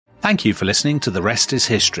Thank you for listening to The Rest is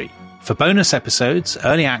History. For bonus episodes,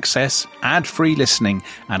 early access, ad-free listening,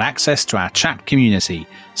 and access to our chat community,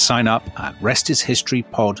 sign up at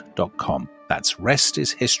restishistorypod.com. That's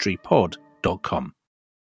restishistorypod.com.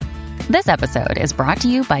 This episode is brought to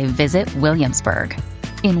you by Visit Williamsburg.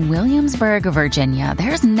 In Williamsburg, Virginia,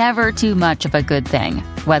 there's never too much of a good thing.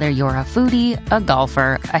 Whether you're a foodie, a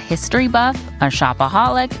golfer, a history buff, a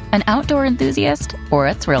shopaholic, an outdoor enthusiast, or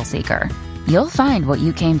a thrill seeker, you'll find what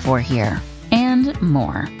you came for here and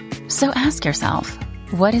more. So ask yourself,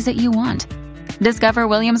 what is it you want? Discover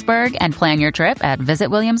Williamsburg and plan your trip at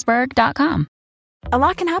visitwilliamsburg.com. A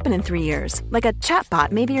lot can happen in 3 years, like a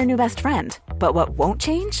chatbot may be your new best friend. But what won't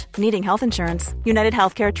change? Needing health insurance. United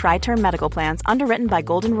Healthcare Tri-Term Medical Plans, underwritten by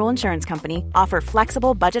Golden Rule Insurance Company, offer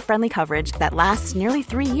flexible, budget-friendly coverage that lasts nearly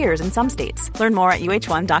 3 years in some states. Learn more at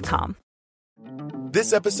uh1.com.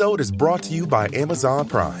 This episode is brought to you by Amazon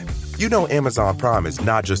Prime. You know Amazon Prime is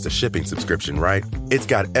not just a shipping subscription, right? It's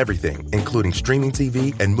got everything, including streaming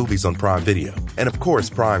TV and movies on Prime Video. And of course,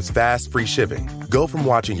 Prime's fast, free shipping. Go from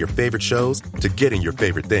watching your favorite shows to getting your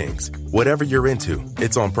favorite things. Whatever you're into,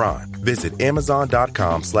 it's on Prime. Visit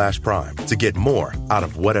amazon.com/Prime to get more out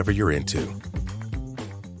of whatever you're into.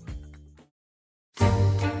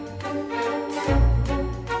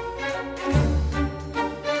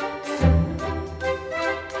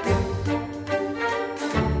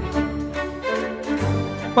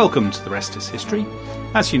 Welcome to The Rest is History.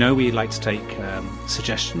 As you know, we like to take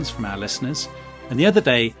suggestions from our listeners. And the other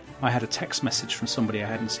day, I had a text message from somebody I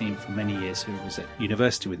hadn't seen for many years who was at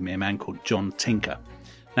university with me, a man called John Tinker.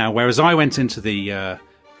 Now, whereas I went into the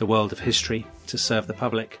world of history to serve the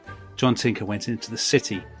public, John Tinker went into the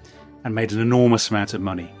city and made an enormous amount of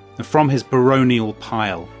money. And from his baronial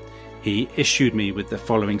pile, he issued me with the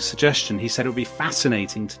following suggestion. He said it would be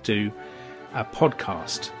fascinating to do a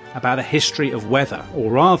podcast about a history of weather,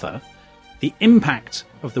 or rather, the impact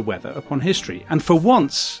of the weather upon history. And for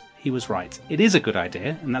once, he was right. It is a good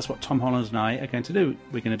idea, and that's what Tom Holland and I are going to do.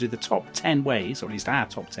 We're going to do the top 10 ways, or at least our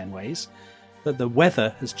top 10 ways, that the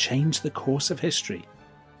weather has changed the course of history.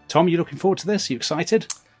 Tom, you looking forward to this? Are you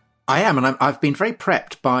excited? I am, and I've been very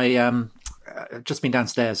prepped by... just been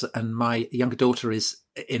downstairs, and my younger daughter is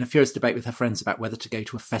in a furious debate with her friends about whether to go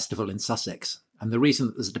to a festival in Sussex. And the reason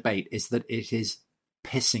that there's a debate is that it is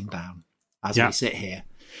pissing down as we sit here.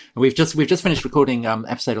 And we've just finished recording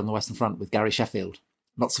episode on the Western Front with Gary Sheffield.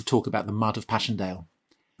 Lots of talk about the mud of Passchendaele.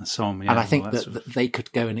 And I think that they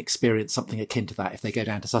could go and experience something akin to that if they go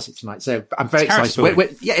down to Sussex tonight. So I'm very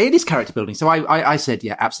excited. Yeah, it is character building. So I said,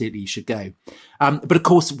 yeah, absolutely, you should go. But of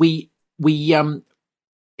course, we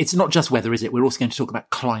it's not just weather, is it? We're also going to talk about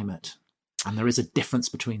climate, and there is a difference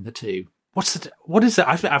between the two. What is it?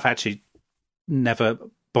 I've actually never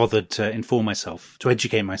bothered to inform myself, to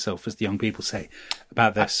educate myself, as the young people say,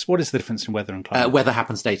 about this. What is the difference in weather and climate? Weather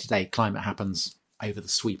happens day to day. Climate happens over the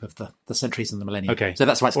sweep of the centuries and the millennium. Okay. So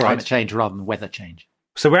that's why it's climate change rather than weather change.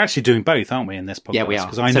 So we're actually doing both, aren't we, in this podcast? Yeah, we are.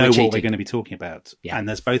 Because I know what we're going to be talking about. Yeah. And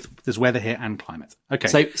there's weather here and climate. Okay.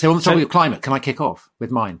 So on the topic of climate, can I kick off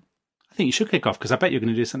with mine? I think you should kick off, because I bet you're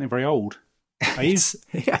going to do something very old. Are you?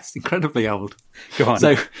 Yes, incredibly old. Go on.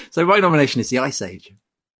 So my nomination is the Ice Age.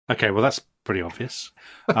 Okay, well, that's pretty obvious.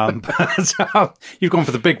 So you've gone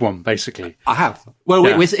for the big one, basically. I have. Well,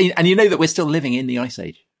 yeah. And you know that we're still living in the Ice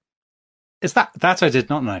Age. Is that I did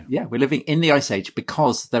not know. Yeah, we're living in the Ice Age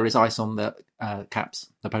because there is ice on the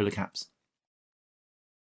caps, the polar caps.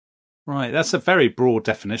 Right, that's a very broad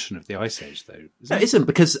definition of the Ice Age, though. It isn't,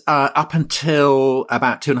 because up until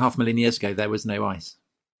about 2.5 million years ago, there was no ice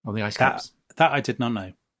on the ice caps. That I did not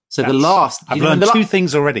know. So I've learned two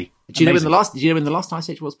things already. Do you know when the last Ice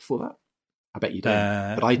Age was before that? I bet you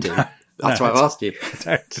don't, but I do. That's why I've asked you.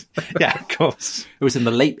 Yeah, of course. It was in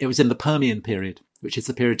the Permian period, which is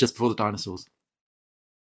the period just before the dinosaurs.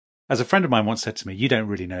 As a friend of mine once said to me, you don't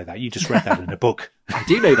really know that. You just read that in a book. I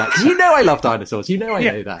do know that, because you know I love dinosaurs. You know I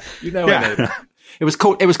know that. You know I know that. It was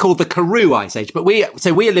called the Karoo Ice Age, but we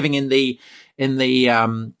are living in the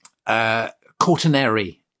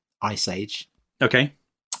Quaternary Ice Age. Okay.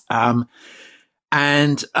 It's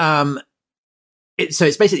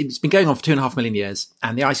been going on for 2.5 million years,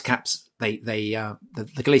 and the ice caps, the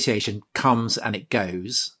glaciation comes and it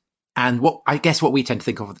goes. And what we tend to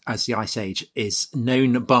think of as the Ice Age is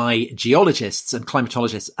known by geologists and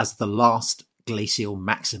climatologists as the last glacial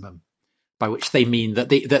maximum, by which they mean that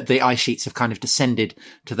the ice sheets have kind of descended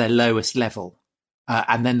to their lowest level,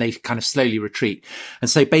 and then they kind of slowly retreat. And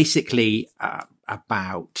so basically,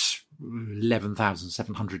 about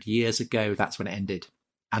 11,700 years ago, that's when it ended.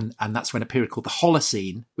 And that's when a period called the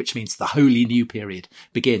Holocene, which means the wholly new period,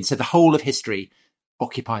 begins. So the whole of history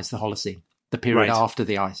occupies the Holocene. the period Right. after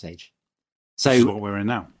the Ice Age. Which is So what we're in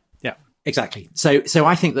now. Yeah. exactly. So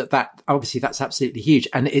I think that obviously that's absolutely huge.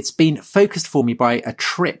 And it's been focused for me by a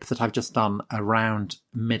trip that I've just done around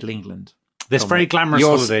Middle England. This very glamorous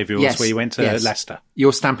holiday of yours where you went to Leicester.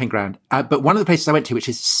 Your stamping ground. But one of the places I went to, which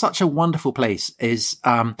is such a wonderful place, is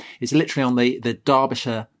literally on the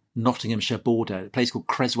Derbyshire Nottinghamshire border, a place called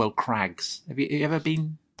Creswell Crags. Have you ever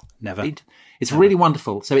been? Never. It's really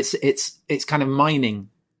wonderful. So it's kind of mining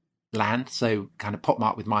land, so kind of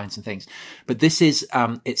pockmarked with mines and things. But this is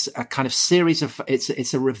it's a kind of series of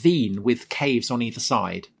it's a ravine with caves on either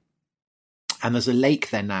side, and there's a lake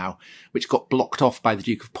there now which got blocked off by the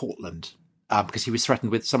Duke of Portland because he was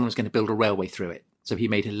threatened with someone was going to build a railway through it. So he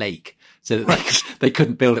made a lake so that they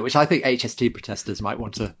couldn't build it, which I think HS2 protesters might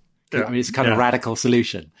want to. I mean, it's kind of a radical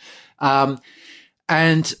solution.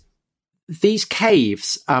 And these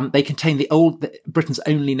caves, they contain Britain's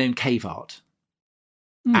only known cave art.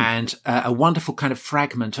 And a wonderful kind of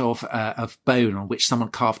fragment of bone on which someone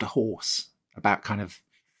carved a horse about kind of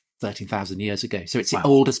 13,000 years ago. So it's the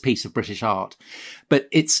oldest piece of British art, but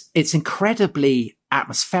it's incredibly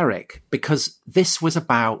atmospheric because this was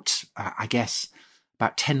about, I guess,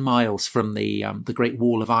 about 10 miles from the Great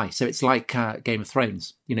Wall of Ice. So it's like Game of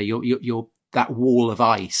Thrones. You know, your that wall of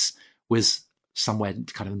ice was somewhere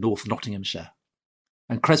kind of North Nottinghamshire,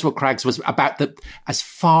 and Creswell Crags was about as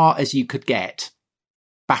far as you could get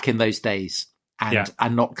back in those days,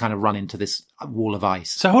 and not kind of run into this wall of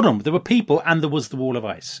ice. So hold on, there were people and there was the wall of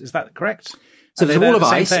ice. Is that correct? So there's a wall of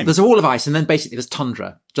ice. There's a wall of ice, and then basically there's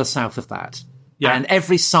tundra just south of that. Yeah. And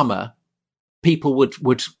every summer, people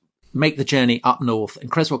would make the journey up north, and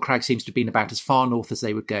Creswell Crag seems to have been about as far north as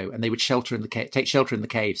they would go, and they would take shelter in the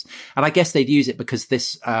caves. And I guess they'd use it because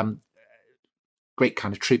this great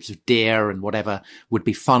kind of troops of deer and whatever would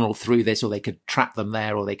be funneled through this, or they could trap them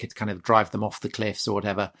there, or they could kind of drive them off the cliffs or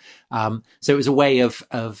whatever. So it was a way of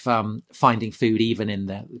finding food even in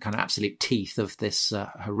the kind of absolute teeth of this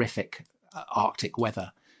horrific Arctic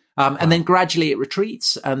weather. And then gradually it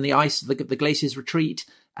retreats, and the glaciers retreat,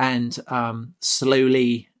 and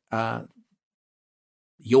slowly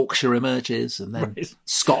Yorkshire emerges, and then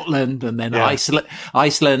Scotland, and then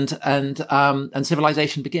Iceland, and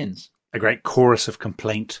civilization begins. A great chorus of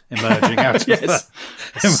complaint emerging out of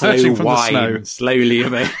emerging from the snow. Slowly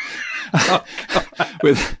emerging.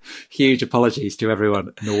 With huge apologies to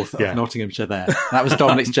everyone north of Nottinghamshire there. That was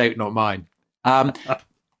Dominic's joke, not mine.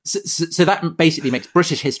 So that basically makes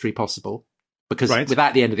British history possible, because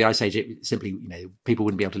without the end of the Ice Age, it simply, people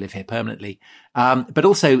wouldn't be able to live here permanently. But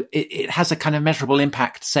also it has a kind of measurable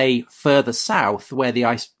impact, say, further south where the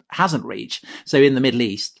ice hasn't reached. So in the Middle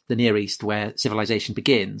East, the Near East, where civilization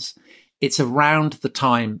begins, it's around the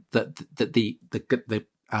time that the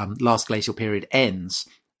last glacial period ends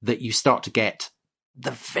that you start to get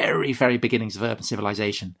the very, very beginnings of urban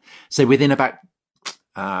civilization. So within about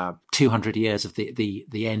 200 years of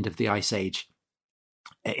the end of the Ice Age,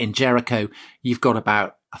 in Jericho, you've got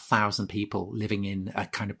about 1,000 people living in a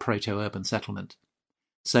kind of proto-urban settlement.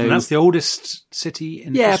 So and that's the oldest city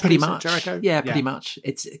in pretty much. Jericho? Yeah, pretty much.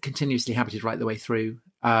 It's continuously habited right the way through.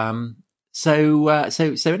 So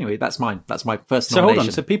anyway, that's mine. That's my first nomination. Hold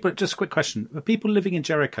on. So people, just a quick question. Are people living in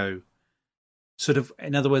Jericho sort of,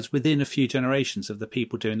 in other words, within a few generations of the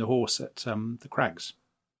people doing the horse at the Crags?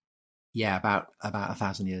 Yeah, about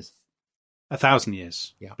 1,000 years. 1,000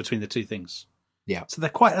 years between the two things. Yeah. So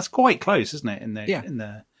that's quite close, isn't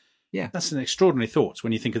it? That's an extraordinary thought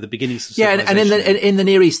when you think of the beginnings of civilization. And in the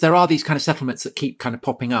Near East, there are these kind of settlements that keep kind of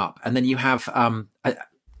popping up, and then you have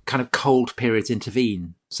kind of cold periods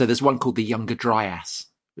intervene. So there's one called the Younger Dryas,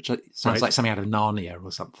 which sounds like something out of Narnia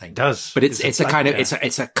or something. It does, but it's a kind of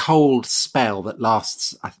it's a cold spell that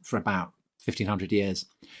lasts for about 1,500 years,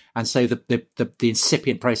 and so the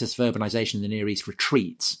incipient process of urbanization in the Near East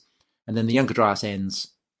retreats, and then the Younger Dryas ends,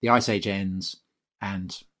 the Ice Age ends,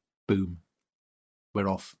 and boom, we're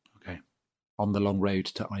off. On the long road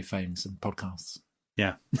to iPhones and podcasts.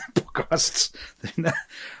 Yeah, podcasts.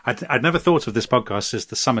 I'd never thought of this podcast as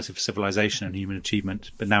the summit of civilization and human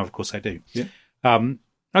achievement, but now, of course, I do. Yeah.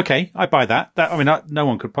 Okay, I buy that. No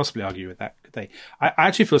one could possibly argue with that, could they? I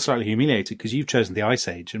actually feel slightly humiliated because you've chosen the Ice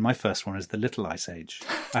Age, and my first one is the Little Ice Age.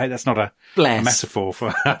 That's not a metaphor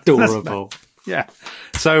for adorable. Yeah.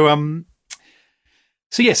 So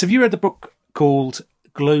yes, have you read the book called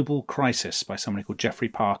Global Crisis by somebody called Geoffrey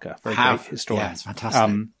Parker? Very great historian. Yeah, it's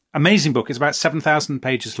fantastic. Amazing book. It's about 7,000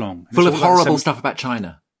 pages long. Full of horrible stuff about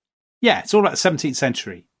China. Yeah, it's all about the 17th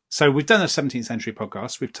century. So we've done a 17th century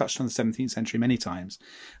podcast. We've touched on the 17th century many times.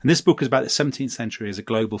 And this book is about the 17th century as a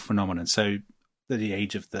global phenomenon. So the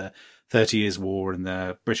age of the 30 Years' War and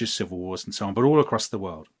the British Civil Wars and so on, but all across the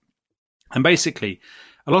world. And basically,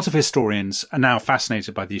 a lot of historians are now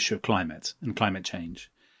fascinated by the issue of climate and climate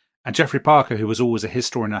change. And Geoffrey Parker, who was always a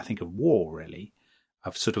historian, I think, of war, really,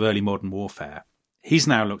 of sort of early modern warfare, he's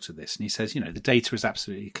now looked at this and he says, the data is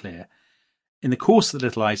absolutely clear. In the course of the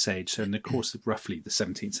Little Ice Age, so in the course of roughly the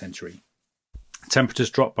 17th century,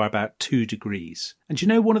 temperatures dropped by about 2 degrees. And do you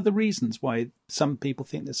know one of the reasons why some people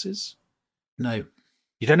think this is? No.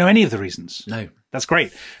 You don't know any of the reasons? No. That's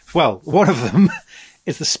great. Well, one of them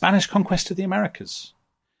is the Spanish conquest of the Americas.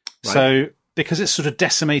 Right. So, because it's sort of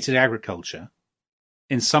decimated agriculture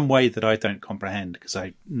in some way that I don't comprehend because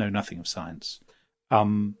I know nothing of science,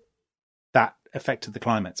 that affected the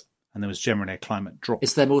climate. And there was generally a climate drop.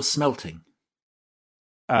 Is there more smelting?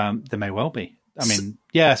 There may well be. I mean,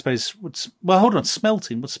 I suppose. Hold on.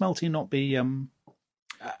 Smelting. Would smelting not be?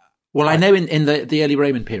 Well, I know in the early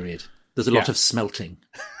Roman period, there's a lot of smelting,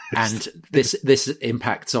 and this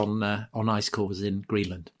impacts on ice cores in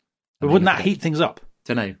Greenland. But wouldn't that heat things up?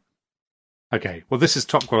 Don't know. Okay. Well, this is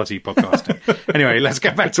top quality podcasting. Anyway, let's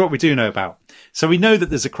get back to what we do know about. So we know that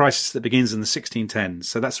there's a crisis that begins in the 1610s.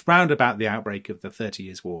 So that's round about the outbreak of the 30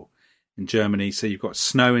 Years' War in Germany. So you've got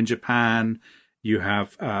snow in Japan. You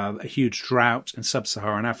have a huge drought in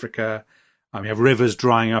sub-Saharan Africa. You have rivers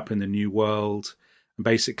drying up in the New World, and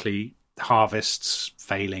basically harvests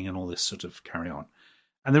failing and all this sort of carry on.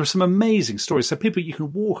 And there are some amazing stories. So you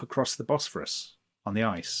can walk across the Bosphorus on the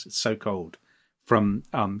ice. It's so cold from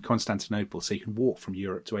Constantinople. So you can walk from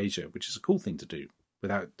Europe to Asia, which is a cool thing to do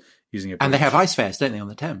without using a bridge. And they have ice fairs, don't they, on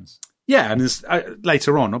the Thames? Yeah, and there's,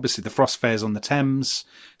 later on, obviously, the frost fairs on the Thames.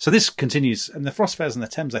 So this continues, and the frost fairs on the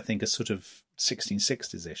Thames, I think, are sort of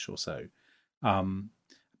 1660s-ish or so.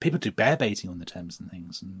 People do bear baiting on the Thames and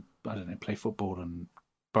things, and, I don't know, play football and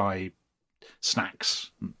buy snacks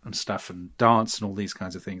and stuff and dance and all these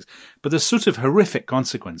kinds of things. But there's sort of horrific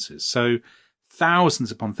consequences. So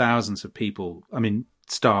thousands upon thousands of people,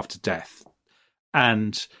 starved to death.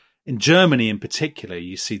 And in Germany in particular,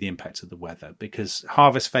 you see the impact of the weather because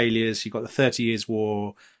harvest failures, you've got the 30 Years'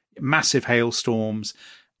 War, massive hailstorms,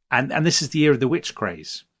 and this is the year of the witch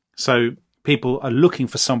craze. So people are looking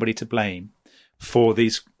for somebody to blame for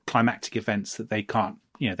these climatic events that they can't,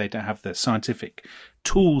 they don't have the scientific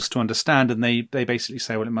tools to understand. And they basically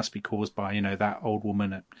say, well, it must be caused by, that old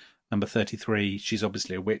woman at number 33. She's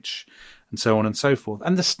obviously a witch and so on and so forth.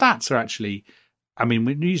 And the stats are actually,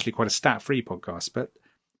 we're usually quite a stat-free podcast, but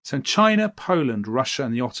so in China, Poland, Russia,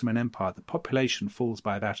 and the Ottoman Empire, the population falls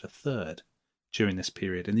by about a third during this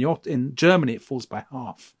period. In Germany, it falls by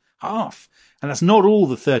half. And that's not all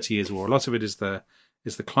the 30 Years' War. A lot of it is the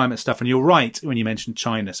climate stuff. And you're right when you mentioned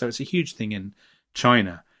China. So it's a huge thing in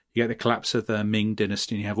China. You get the collapse of the Ming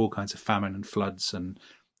dynasty, and you have all kinds of famine and floods, and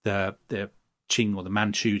the Qing or the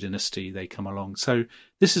Manchu dynasty, they come along. So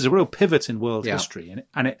this is a real pivot in world history.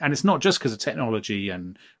 And it's not just because of technology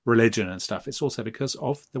and religion and stuff. It's also because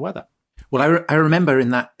of the weather. Well, I remember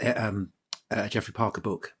in that Geoffrey Parker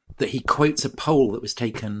book that he quotes a poll that was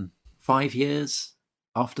taken 5 years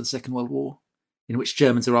after the Second World War, in which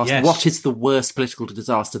Germans are asked, what is the worst political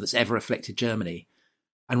disaster that's ever afflicted Germany?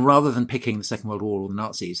 And rather than picking the Second World War or the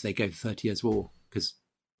Nazis, they go 30 Years' War because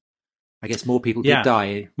I guess more people did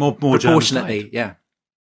die. More proportionately, yeah.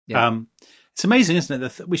 It's amazing, isn't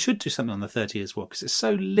it? We should do something on the 30 Years' War because it's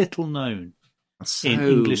so little known in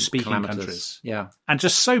English-speaking countries. Yeah. And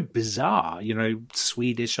just so bizarre,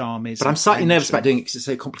 Swedish armies. But I'm slightly nervous about doing it because it's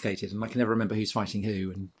so complicated and I can never remember who's fighting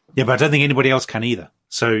who. And yeah, but I don't think anybody else can either.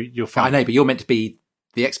 So you're fine. I know, but you're meant to be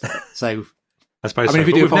the expert. So I suppose if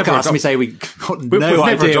we do a podcast and we say we've got no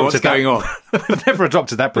idea what's going on. We've never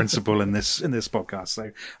adopted that principle in this podcast. So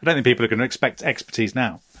I don't think people are going to expect expertise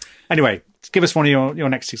now. Anyway, give us one of your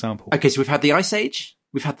next example. Okay, so we've had the Ice Age.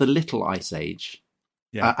 We've had the Little Ice Age.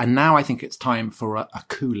 Yeah. And now I think it's time for a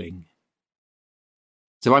cooling.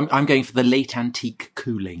 So I'm going for the late antique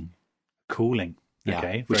cooling. Cooling. Yeah,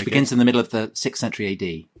 okay. Which begins in the middle of the 6th century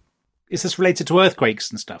AD. Is this related to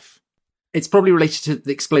earthquakes and stuff? It's probably related to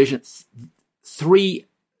the explosion. 3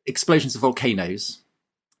 explosions of volcanoes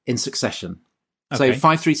in succession. Okay. So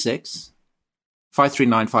 536,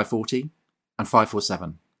 539, 540, and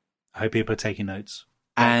 547. I hope people are taking notes.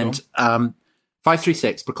 And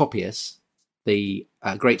 536, Procopius, the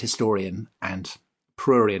great historian and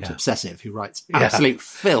prurient obsessive who writes absolute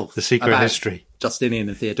filth. The secret about history. Justinian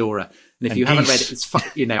and Theodora. And if you haven't read it, it's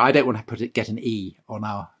I don't want to get an E on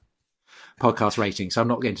our podcast rating, so I'm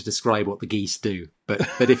not going to describe what the geese do. But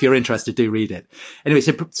if you're interested, do read it. Anyway,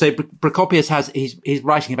 so Procopius he's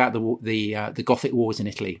writing about the Gothic wars in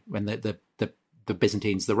Italy when the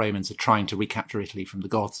Byzantines, the Romans, are trying to recapture Italy from the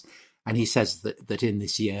Goths, and he says that in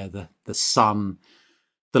this year the sun,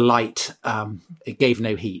 the light, it gave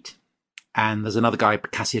no heat, And there's another guy,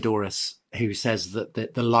 Cassiodorus, who says that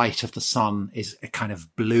the light of the sun is a kind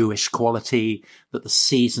of bluish quality, that the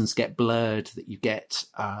seasons get blurred, that you get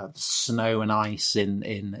snow and ice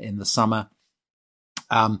in the summer.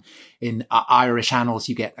 In Irish annals,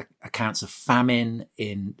 you get accounts of famine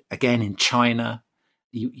in China.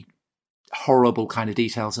 You horrible kind of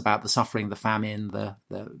details about the suffering, the famine,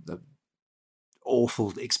 the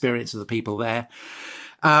awful experience of the people there.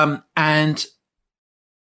 And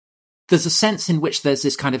there's a sense in which there's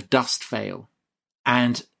this kind of dust veil,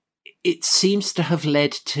 and it seems to have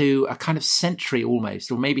led to a kind of century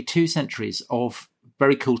almost, or maybe 2 centuries of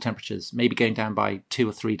very cool temperatures, maybe going down by 2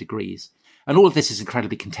 or 3 degrees. And all of this is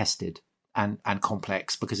incredibly contested and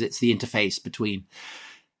complex because it's the interface between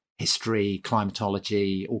history,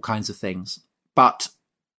 climatology, all kinds of things. But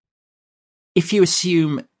if you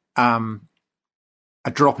assume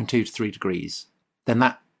a drop in 2 to 3 degrees, then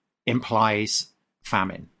that implies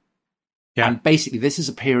famine. Yeah. And basically, this is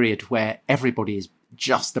a period where everybody is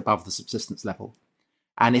just above the subsistence level.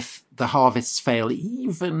 And if the harvests fail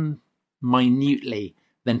even minutely,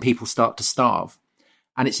 then people start to starve.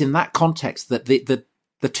 And it's in that context that the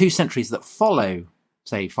 2 centuries that follow,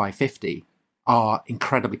 say, 550, are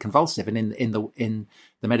incredibly convulsive. And in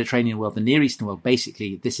the Mediterranean world, the Near Eastern world,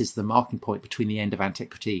 basically, this is the marking point between the end of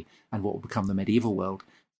antiquity and what will become the medieval world.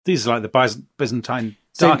 These are like the Byzantine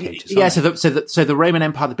Dark Ages. Yeah, so the Roman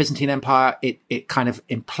Empire, the Byzantine Empire, it kind of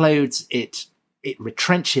implodes, it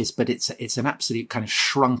retrenches, but it's an absolute kind of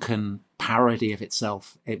shrunken parody of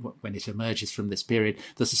itself when it emerges from this period.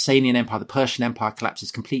 The Sasanian Empire, the Persian Empire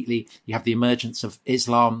collapses completely. You have the emergence of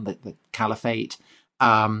Islam, the Caliphate.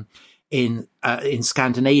 In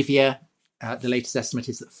Scandinavia, the latest estimate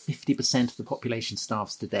is that 50% of the population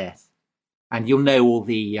starves to death. And you'll know all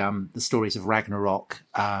the stories of Ragnarok,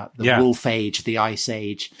 Wolf Age, the Ice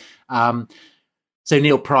Age. So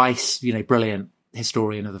Neil Price, brilliant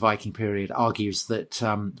historian of the Viking period, argues that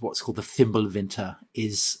what's called the Fimbulvinter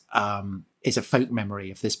is a folk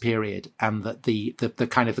memory of this period, and that the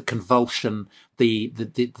kind of the convulsion, the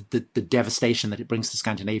devastation that it brings to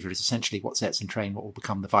Scandinavia is essentially what sets in train what will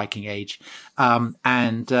become the Viking Age.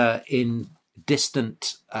 And in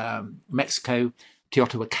distant Mexico,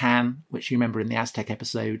 Teotihuacan, which you remember in the Aztec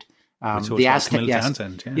episode, the Aztec,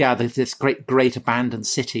 this great abandoned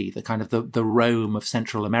city, the kind of the Rome of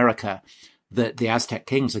Central America that the Aztec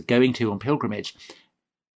kings are going to on pilgrimage.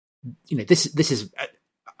 This is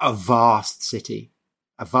a vast city.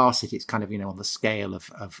 It's kind of on the scale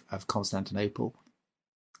of Constantinople,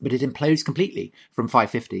 but it implodes completely from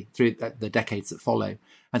 550 through the decades that follow.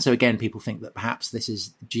 And so again, people think that perhaps this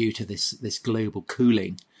is due to this global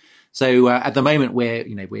cooling. So at the moment,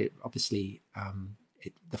 we're obviously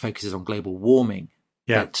the focus is on global warming,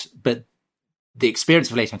 but the experience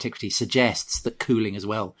of late antiquity suggests that cooling as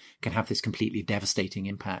well can have this completely devastating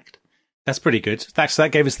impact. That's pretty good.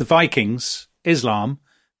 That gave us the Vikings, Islam,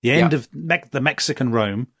 the end of the Mexican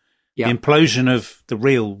Rome, the implosion of the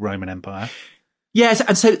real Roman Empire. Yes,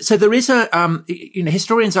 and so there is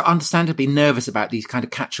historians are understandably nervous about these kind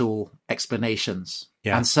of catch-all explanations,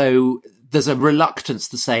 and so there's a reluctance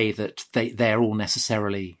to say that they're all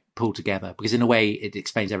necessarily pulled together, because in a way it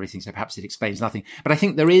explains everything, so perhaps it explains nothing. But I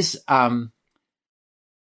think there is,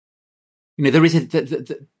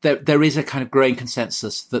 there is a kind of growing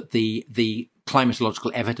consensus that the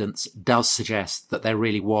climatological evidence does suggest that there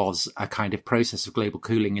really was a kind of process of global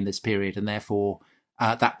cooling in this period, and therefore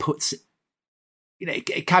that puts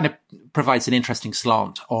it kind of provides an interesting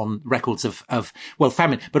slant on records of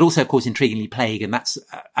famine, but also, of course, intriguingly plague. And that's,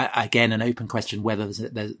 again, an open question whether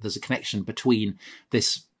there's a connection between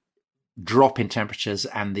this drop in temperatures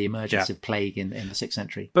and the emergence of plague in the 6th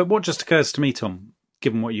century. But what just occurs to me, Tom,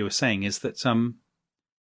 given what you were saying, is that,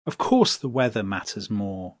 of course, the weather matters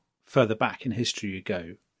more further back in history you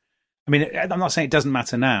go. I mean, I'm not saying it doesn't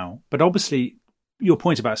matter now, but obviously your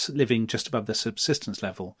point about living just above the subsistence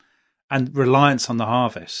level and reliance on the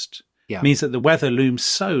harvest means that the weather looms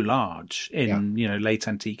so large in late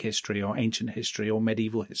antique history or ancient history or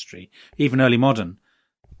medieval history, even early modern,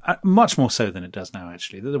 much more so than it does now,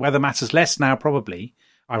 actually. The weather matters less now, probably,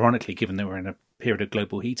 ironically, given that we're in a period of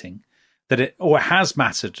global heating, it has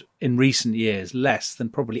mattered in recent years less than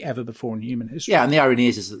probably ever before in human history. Yeah, and the irony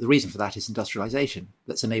is that the reason for that is industrialization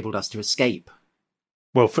that's enabled us to escape.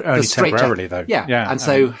 Well, only temporarily, though. Yeah. And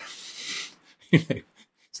so,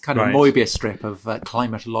 it's kind of a Mobius strip of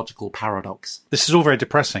climatological paradox. This is all very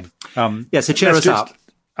depressing. So cheer us up.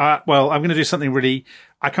 Well, I'm going to do something really...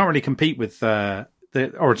 I can't really compete with the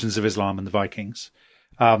origins of Islam and the Vikings.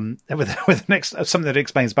 With something that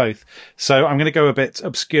explains both. So I'm going to go a bit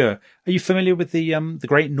obscure. Are you familiar with the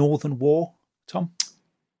Great Northern War, Tom?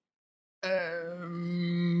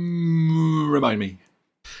 Remind me.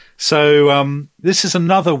 So this is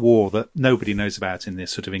another war that nobody knows about in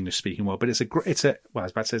this sort of English-speaking world, but it's a well, I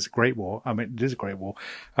was about to say it's a great war. I mean, it is a great war.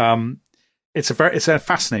 It's a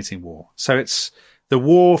fascinating war. So it's the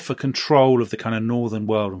war for control of the kind of northern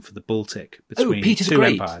world and for the Baltic between two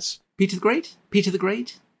empires. Peter the Great? Peter the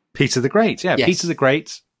Great, yeah. Yes. Peter the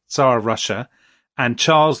Great, Tsar of Russia, and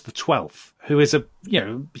Charles XII, who is a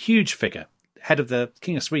huge figure, head of the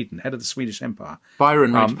King of Sweden, head of the Swedish Empire.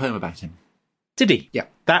 Byron wrote a poem about him. Did he? Yeah.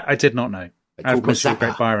 That I did not know. And of course, he's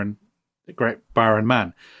a great Byron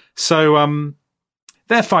man. So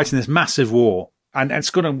they're fighting this massive war, and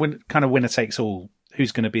it's going to win, kind of winner takes all.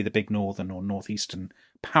 Who's going to be the big northern or northeastern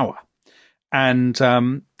power? And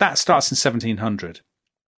that starts in 1700.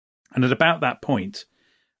 And at about that point,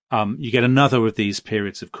 you get another of these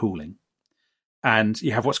periods of cooling. And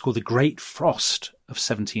you have what's called the Great Frost of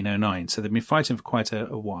 1709. So they've been fighting for quite a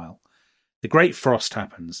while. The Great Frost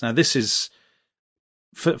happens. Now, this is,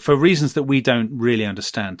 for reasons that we don't really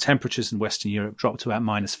understand, temperatures in Western Europe drop to about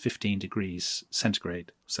minus 15 degrees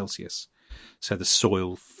centigrade, Celsius. So the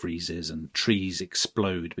soil freezes and trees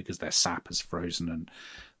explode because their sap has frozen, and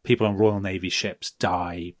people on Royal Navy ships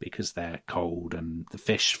die because they're cold, and the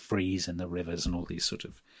fish freeze in the rivers and all these sort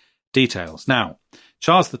of details. Now,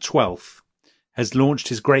 Charles XII has launched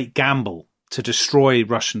his great gamble to destroy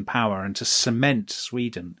Russian power and to cement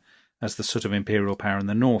Sweden as the sort of imperial power in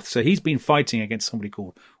the north. So he's been fighting against somebody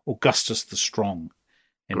called Augustus the Strong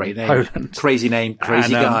in Poland. Crazy name,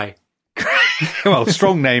 crazy guy. Well,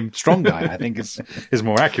 strong name, strong guy, I think is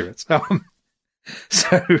more accurate.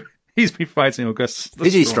 So he's been fighting Augustus the Strong.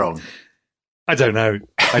 Is he strong? I don't know.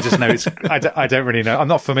 I just know I don't really know. I'm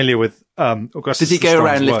not familiar with Augustus. Does he go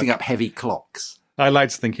around lifting up heavy clocks? I like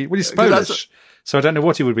to think he's Polish, so I don't know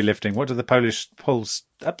what he would be lifting. What do the Poles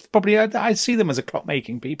probably? I see them as a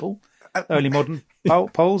clock-making people. Early modern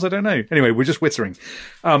Poles, I don't know. Anyway, we're just whittering.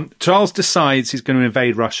 Charles decides he's going to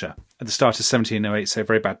invade Russia at the start of 1708, so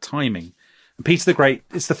very bad timing. And Peter the Great,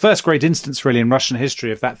 it's the first great instance really in Russian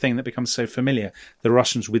history of that thing that becomes so familiar, the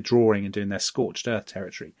Russians withdrawing and doing their scorched earth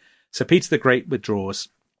territory. So Peter the Great withdraws,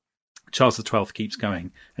 Charles XII keeps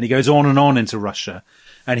going, and he goes on into Russia,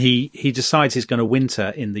 and he decides he's going to winter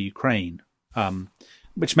in the Ukraine,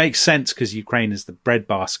 which makes sense because Ukraine is the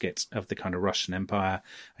breadbasket of the kind of Russian Empire,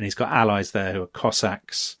 and he's got allies there who are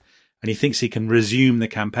Cossacks, and he thinks he can resume the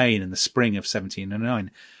campaign in the spring of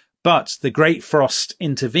 1709. But the Great Frost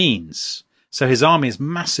intervenes, so his army is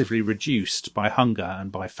massively reduced by hunger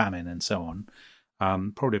and by famine and so on,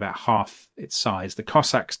 probably about half its size. The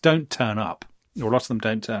Cossacks don't turn up, or a lot of them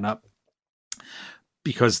don't turn up,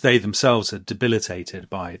 because they themselves are debilitated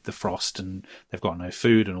by the frost and they've got no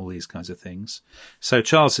food and all these kinds of things. So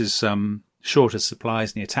Charles is short of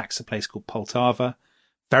supplies, and he attacks a place called Poltava,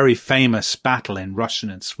 very famous battle in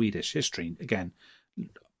Russian and Swedish history, again,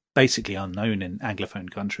 basically unknown in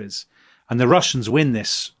Anglophone countries. And the Russians win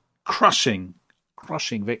this crushing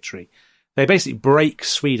victory. They basically break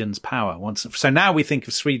Sweden's power once. So now we think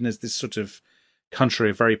of Sweden as this sort of country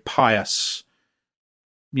of very pious,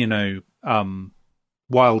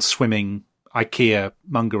 wild swimming, IKEA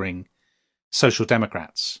mongering social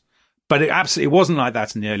democrats. But it absolutely wasn't like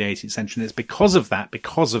that in the early 18th century. And it's because of that,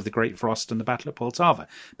 because of the Great Frost and the Battle of Poltava,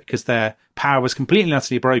 because their power was completely and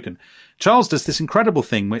utterly broken. Charles does this incredible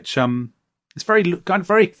thing, which is very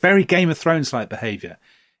Game of Thrones-like behaviour.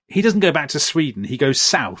 He doesn't go back to Sweden. He goes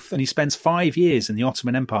south, and he spends 5 years in the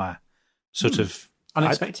Ottoman Empire. Sort of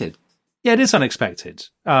unexpected. Yeah, it is unexpected.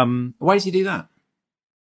 Why does he do that?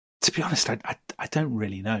 To be honest, I don't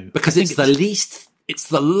really know. Because it's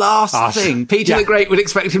the last thing Peter the Great would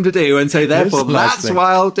expect him to do, and so therefore that's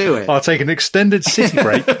why I'll do it. I'll take an extended city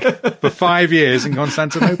break for 5 years in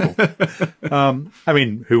Constantinople. I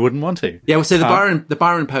mean, who wouldn't want to? Yeah, well, so the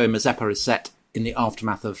Byron poem Mazeppa is set in the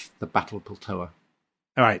aftermath of the Battle of Pultowa.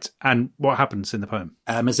 All right, and what happens in the poem?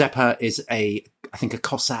 Mazeppa is I think a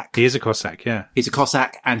Cossack. He is a Cossack, yeah. He's a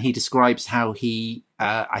Cossack, and he describes how he,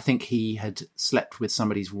 I think he had slept with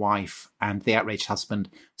somebody's wife, and the outraged husband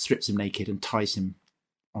strips him naked and ties him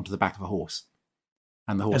onto the back of a horse.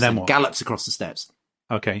 And the horse then gallops across the steppes.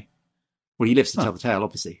 Okay. Well, he lives to tell the tale,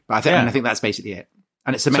 obviously. But I think that's basically it.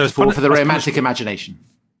 And it's a metaphor for the romantic imagination.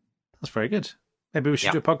 That's very good. Maybe we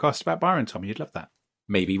should do a podcast about Byron, Tom. You'd love that.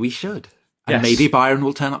 Maybe we should. And maybe Byron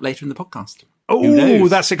will turn up later in the podcast. Oh,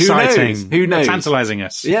 that's exciting. Who knows? Tantalising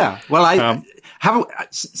us. Yeah. Well,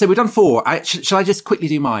 so we've done 4. Shall I just quickly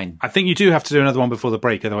do mine? I think you do have to do another one before the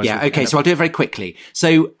break. Otherwise, yeah. Okay. So I'll do it very quickly.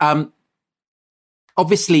 So,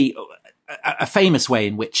 obviously, a famous way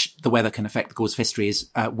in which the weather can affect the course of history is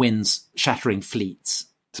winds shattering fleets.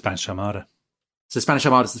 Spanish Armada. So Spanish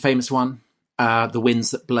Armada is the famous one. The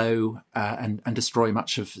winds that blow and destroy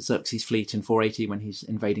much of Xerxes' fleet in 480 when he's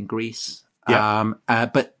invading Greece. Yeah.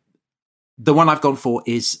 But the one I've gone for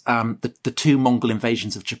is the two Mongol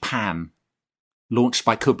invasions of Japan, launched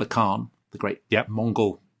by Kublai Khan, the great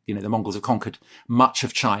Mongol. The Mongols have conquered much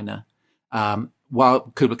of China.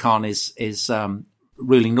 While Kublai Khan is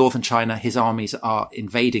ruling northern China, his armies are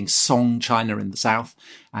invading Song China in the south.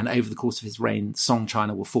 And over the course of his reign, Song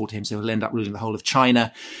China will fall to him. So he'll end up ruling the whole of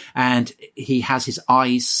China. And he has his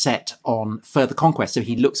eyes set on further conquest. So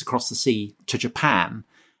he looks across the sea to Japan,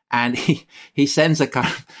 and he sends a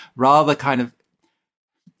rather kind of,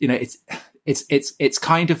 it's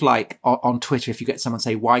kind of like on Twitter, if you get someone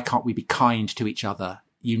say, why can't we be kind to each other?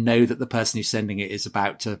 You know that the person who's sending it is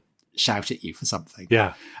about to shout at you for something.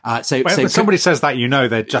 Yeah. So when somebody says that,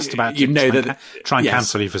 they're just about to try and yes,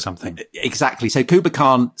 cancel you for something. Exactly. So Kublai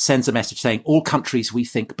Khan sends a message saying, all countries we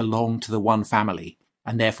think belong to the one family,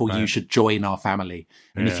 and therefore you should join our family.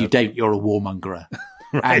 And if you don't, you're a warmonger.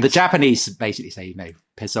 Right. And the Japanese basically say,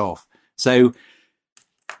 piss off. So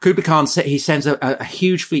Kublai Khan, he sends a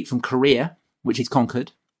huge fleet from Korea, which he's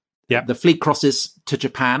conquered. Yeah. The fleet crosses to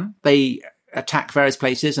Japan. They attack various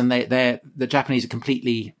places, and the Japanese are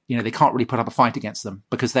completely, they can't really put up a fight against them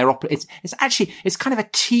because it's kind of a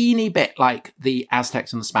teeny bit like the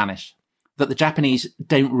Aztecs and the Spanish, that the Japanese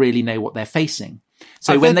don't really know what they're facing.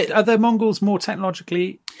 So are the Mongols more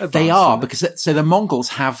technologically advanced? They are, because the Mongols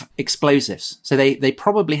have explosives. So they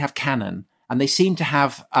probably have cannon, and they seem to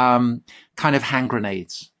have kind of hand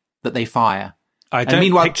grenades that they fire. I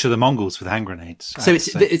don't picture the Mongols with hand grenades. So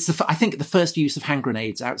I think the first use of hand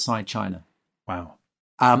grenades outside China. Wow.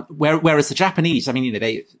 Whereas the Japanese,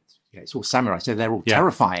 it's all samurai, so they're all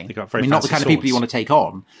terrifying. They got very not the kind of people you want to take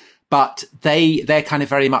on, but they're kind of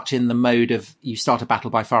very much in the mode of you start a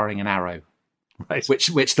battle by firing an arrow, right?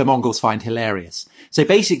 Which the Mongols find hilarious. So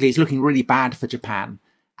basically, it's looking really bad for Japan,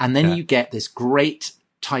 and then you get this great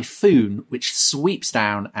typhoon which sweeps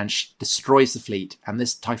down and destroys the fleet, and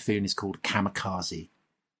this typhoon is called Kamikaze.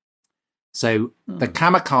 So the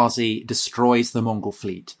Kamikaze destroys the Mongol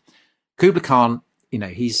fleet. Kublai Khan,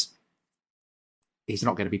 he's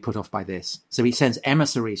not going to be put off by this. So he sends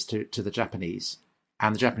emissaries to the Japanese,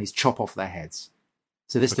 and the Japanese chop off their heads.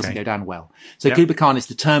 So this doesn't go down well. So Kublai Khan is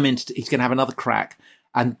determined he's going to have another crack.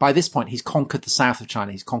 And by this point, he's conquered the south of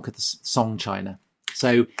China. He's conquered the Song China.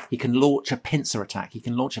 So he can launch a pincer attack. He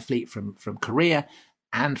can launch a fleet from Korea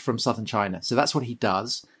and from southern China. So that's what he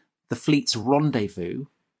does. The fleets rendezvous.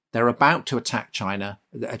 They're about to attack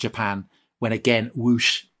Japan, when again,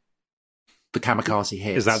 whoosh, the Kamikaze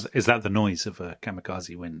hits. Is that the noise of a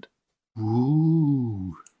Kamikaze wind?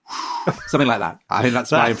 Ooh. Something like that. I think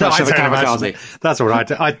that's my impression of a Kamikaze. That's all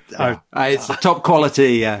right. It's top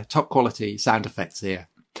quality sound effects here.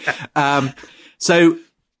 So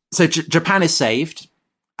Japan is saved.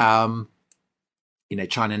 China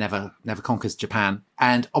never conquers Japan,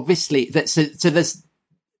 and obviously so there's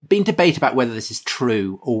been debate about whether this is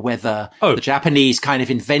true or whether the Japanese kind of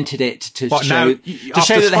invented it to show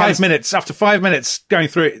that after 5 minutes going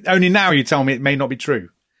through it, only now you tell me it may not be true.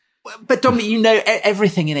 But Dominic,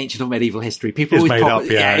 everything in ancient or medieval history, people is always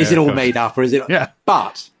made up. Is it all made up, or is it? Yeah.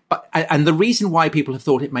 But and the reason why people have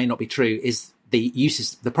thought it may not be true is the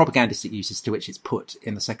propagandistic uses to which it's put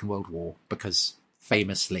in the Second World War, because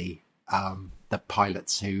famously the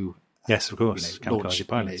pilots who yes, of course, kamikaze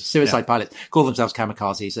pilots, suicide pilots, call themselves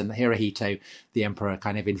kamikazes, and Hirohito, the emperor,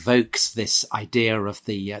 kind of invokes this idea of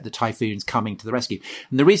the typhoons coming to the rescue.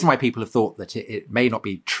 And the reason why people have thought that it may not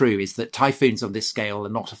be true is that typhoons on this scale are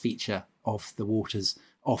not a feature of the waters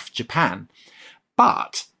off Japan.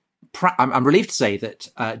 But I'm relieved to say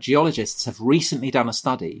that geologists have recently done a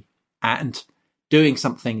study, and doing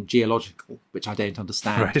something geological, which I don't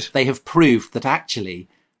understand, they have proved that actually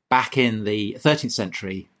back in the 13th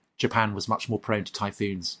century, Japan was much more prone to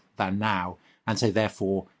typhoons than now, and so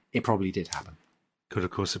therefore it probably did happen. Could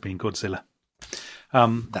of course have been Godzilla.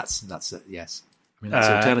 That's it. Yes, that's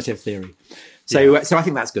an alternative theory. So I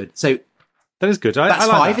think that's good. So that is good. That's I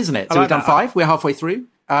like 5, that. isn't it? So we've done 5. We're halfway through.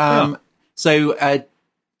 So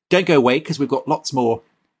don't go away, because we've got lots more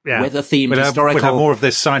weather-themed historical. We'll have more of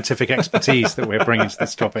this scientific expertise that we're bringing to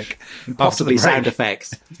this topic. Possibly sound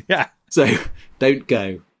effects. Yeah. So don't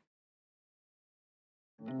go.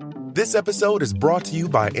 This episode is brought to you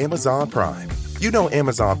by Amazon Prime. You know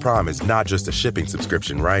Amazon Prime is not just a shipping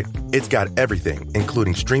subscription, right? It's got everything,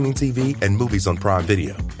 including streaming TV and movies on Prime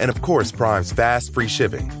Video. And of course, Prime's fast, free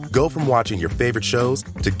shipping. Go from watching your favorite shows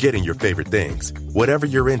to getting your favorite things. Whatever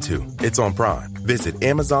you're into, it's on Prime. Visit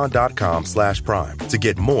Amazon.com/Prime to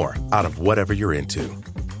get more out of whatever you're into.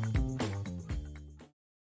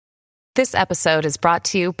 This episode is brought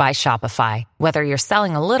to you by Shopify. Whether you're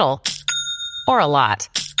selling a little or a lot,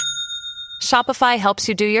 Shopify helps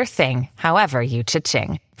you do your thing, however you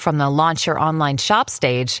cha-ching. From the launch your online shop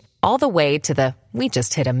stage, all the way to the we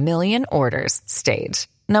just hit 1 million orders stage.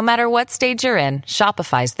 No matter what stage you're in,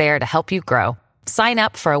 Shopify's there to help you grow. Sign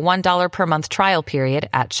up for a $1 per month trial period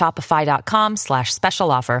at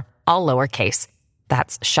shopify.com/special offer, all lowercase.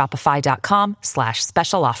 That's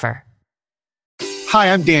shopify.com/special offer.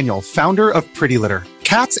 Hi, I'm Daniel, founder of Pretty Litter.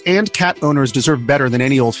 Cats and cat owners deserve better than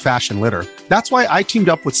any old-fashioned litter. That's why I teamed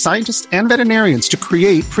up with scientists and veterinarians to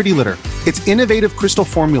create Pretty Litter. Its innovative crystal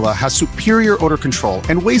formula has superior odor control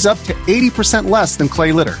and weighs up to 80% less than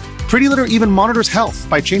clay litter. Pretty Litter even monitors health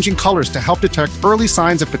by changing colors to help detect early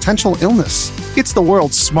signs of potential illness. It's the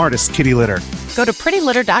world's smartest kitty litter. Go to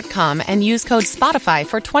prettylitter.com and use code SPOTIFY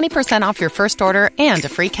for 20% off your first order and a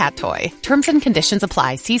free cat toy. Terms and conditions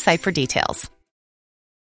apply. See site for details.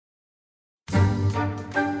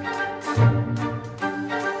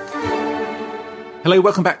 Hello,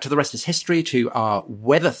 welcome back to The Rest is History, to our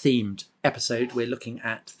weather-themed episode. We're looking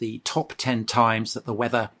at the top 10 times that the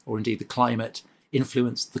weather, or indeed the climate,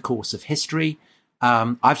 influenced the course of history.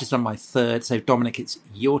 I've just done my third, so Dominic, it's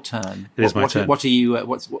your turn. It is my turn. What are you?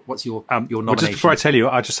 What's your nomination? Well, just before I tell you,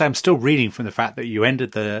 I'll just say I'm still reading from the fact that you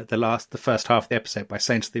ended the first half of the episode by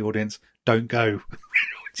saying to the audience, "Don't go,"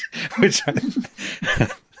 which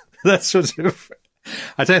that's sort of.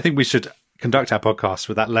 I don't think we should conduct our podcast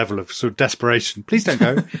with that level of sort of desperation. Please don't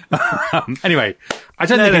go. Anyway, I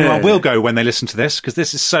don't think anyone will go when they listen to this, because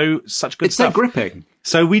this is such good stuff. It's so gripping.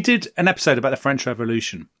 So we did an episode about the French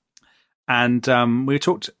Revolution, and we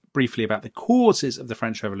talked briefly about the causes of the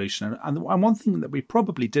French Revolution. And one thing that we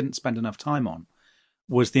probably didn't spend enough time on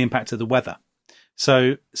was the impact of the weather.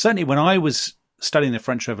 So certainly when I was studying the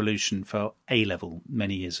French Revolution for A-level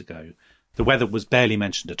many years ago, the weather was barely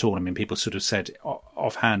mentioned at all. I mean, people sort of said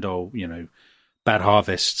offhand, bad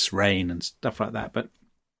harvests, rain and stuff like that. But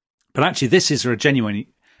actually, this is a genuinely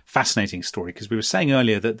fascinating story, because we were saying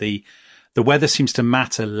earlier that the weather seems to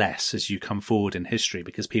matter less as you come forward in history,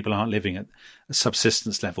 because people aren't living at a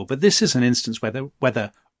subsistence level. But this is an instance where the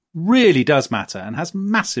weather really does matter and has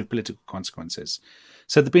massive political consequences.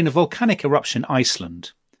 So there'd been a volcanic eruption in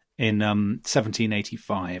Iceland in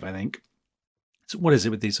 1785, I think. So what is it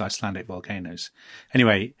with these Icelandic volcanoes?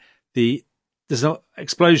 Anyway, there's an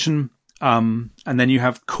explosion, and then you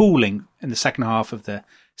have cooling in the second half of the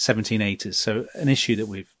 1780s. So an issue that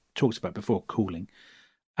we've talked about before, cooling.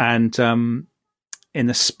 And in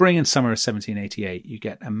the spring and summer of 1788, you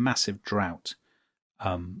get a massive drought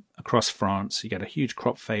across France. You get a huge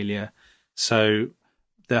crop failure. So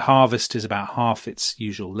the harvest is about half its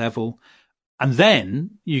usual level. And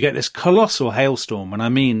then you get this colossal hailstorm, and I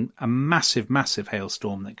mean a massive, massive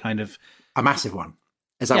hailstorm that kind of... A massive one.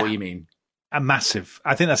 Is that what you mean? A massive.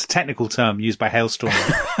 I think that's a technical term used by hailstorm.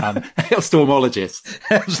 Hailstormologists.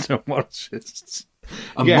 Hailstormologists.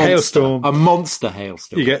 Hailstorm. A monster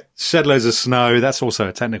hailstorm. You get shed loads of snow. That's also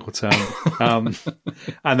a technical term.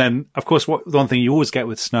 And then, of course, the one thing you always get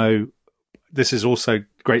with snow, this is also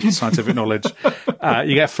great scientific knowledge,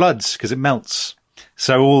 you get floods because it melts.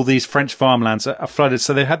 So all these French farmlands are flooded.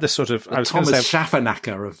 So they had this sort of... Thomas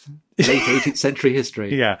Schaffernacker of late 18th century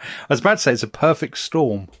history. Yeah. I was about to say it's a perfect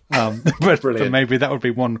storm. But maybe that would be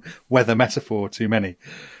one weather metaphor too many.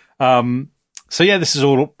 So yeah, this is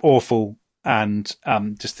all awful. And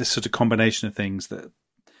just this sort of combination of things that...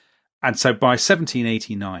 And so by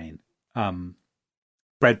 1789,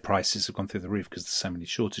 bread prices have gone through the roof because there's so many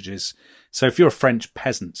shortages. So if you're a French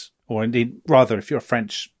peasant, or indeed, rather, if you're a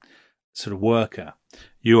French sort of worker,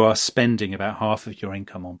 you are spending about half of your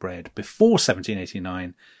income on bread before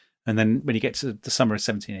 1789. And then when you get to the summer of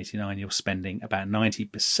 1789, you're spending about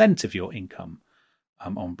 90% of your income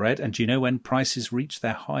on bread. And do you know when prices reach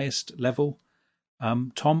their highest level,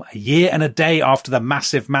 Tom? A year and a day after the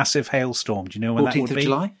massive, massive hailstorm. Do you know when that would be? 14th of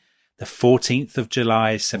July? The 14th of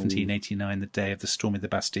July, 1789, the day of the storm of the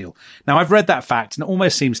Bastille. Now, I've read that fact, and it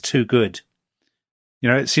almost seems too good. You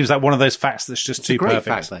know, it seems like one of those facts that's just too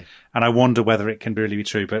perfect. Fact, and I wonder whether it can really be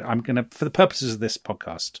true. But I'm going to, for the purposes of this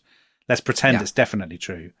podcast, let's pretend it's definitely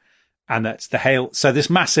true. And that's the hail. So this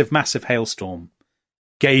massive, massive hailstorm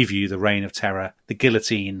gave you the Reign of Terror, the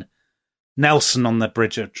guillotine, Nelson on the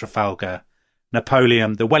bridge of Trafalgar,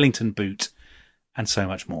 Napoleon, the Wellington boot, and so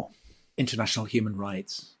much more. International human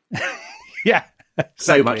rights. Yeah. Exactly.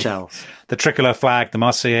 So much else. The tricolour flag, the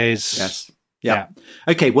Marseillaise. Yes. Yeah.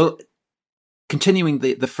 Okay, well, continuing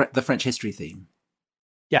the French history theme.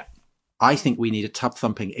 Yeah. I think we need a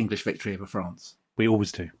tub-thumping English victory over France. We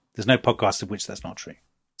always do. There's no podcast in which that's not true.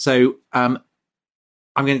 So I'm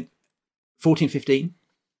going to... 1415.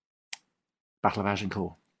 Battle of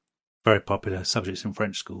Agincourt. Very popular subjects in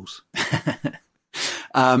French schools.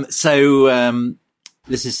 This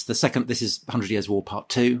is the second. This is 100 Years' War Part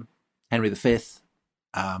 2. Henry V,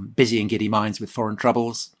 busy and giddy minds with foreign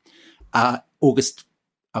troubles. August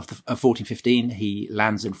of 1415, he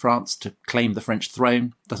lands in France to claim the French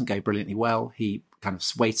throne. Doesn't go brilliantly well. He kind of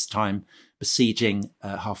wastes time besieging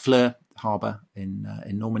Harfleur harbour in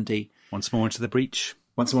Normandy. Once more into the breach.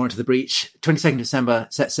 22nd December,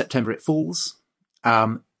 September, it falls.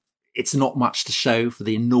 It's not much to show for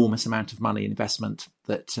the enormous amount of money and investment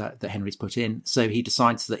that Henry's put in. So he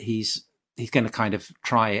decides that he's going to kind of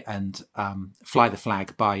try and fly the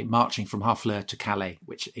flag by marching from Harfleur to Calais,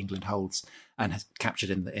 which England holds and has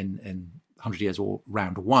captured in 100 Years' War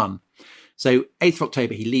Round 1. So 8th of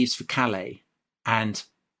October, he leaves for Calais and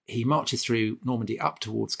he marches through Normandy up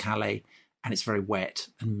towards Calais, and it's very wet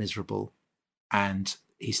and miserable. And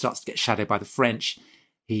he starts to get shadowed by the French.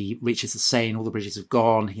 He reaches the Seine, all the bridges have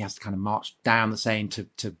gone. He has to kind of march down the Seine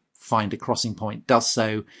to find a crossing point, does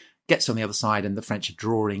so, gets on the other side, and the French are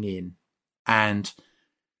drawing in. And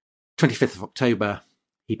 24th of October,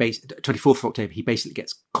 he basically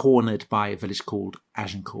gets cornered by a village called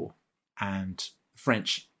Agincourt. And the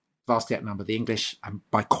French vastly outnumber the English, and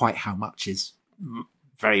by quite how much is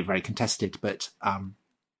very, very contested, but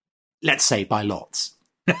let's say by lots.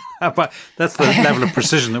 But that's the level of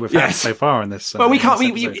precision that we've had so far in this. Well, we can't.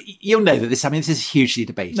 You'll know that this. I mean, this is hugely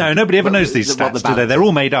debated. No, nobody ever knows these stats, do they? They're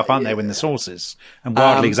all made up, aren't they, in the sources, and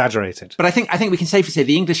wildly exaggerated. But I think we can safely say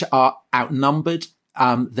the English are outnumbered.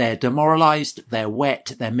 They're demoralised. They're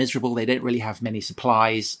wet. They're miserable. They don't really have many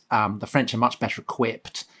supplies. The French are much better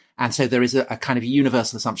equipped, and so there is a kind of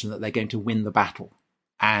universal assumption that they're going to win the battle.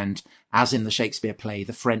 And as in the Shakespeare play,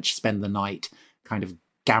 the French spend the night kind of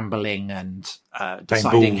gambling and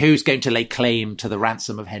deciding who's going to lay claim to the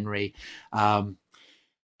ransom of Henry. And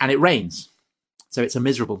it rains. So it's a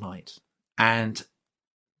miserable night. And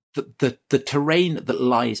the terrain that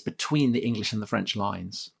lies between the English and the French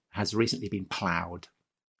lines has recently been ploughed.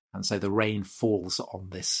 And so the rain falls on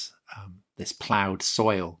this ploughed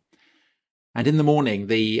soil. And in the morning,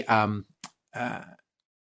 the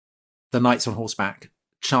knights on horseback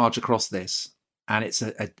charge across this, and it's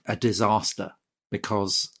a disaster,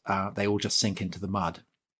 because they all just sink into the mud.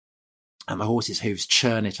 And the horses' hooves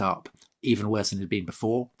churn it up even worse than it had been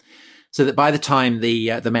before. So that by the time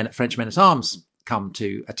the French men-at-arms come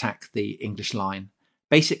to attack the English line,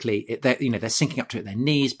 basically they're sinking up to at their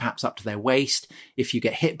knees, perhaps up to their waist. If you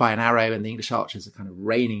get hit by an arrow and the English archers are kind of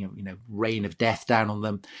rain of death down on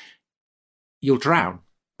them, you'll drown,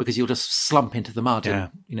 because you'll just slump into the mud. Yeah.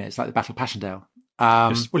 And, it's like the Battle of Passchendaele.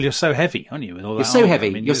 You're so heavy, aren't you? With all that you're so heavy.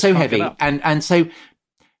 I mean, you're so heavy, and so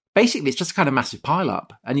basically, it's just a kind of massive pile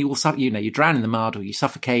up, and you will, you drown in the mud or you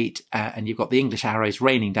suffocate, and you've got the English arrows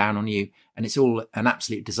raining down on you, and it's all an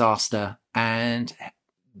absolute disaster. And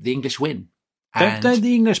the English win. Don't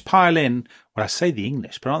the English pile in? Well, I say the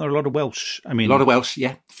English, but aren't there a lot of Welsh? I mean, a lot of Welsh,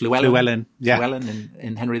 yeah. Llewellyn, yeah. Llewellyn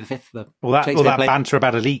in Henry V. All that banter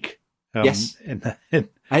about a leak. Yes.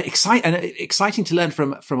 Exciting to learn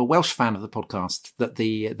from a Welsh fan of the podcast that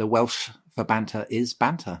the Welsh for banter is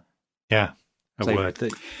banter. Yeah, word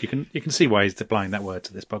that you can see why he's applying that word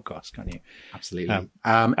to this podcast, can't you? Absolutely.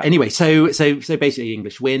 Anyway, so basically,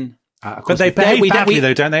 English win. But they behave badly,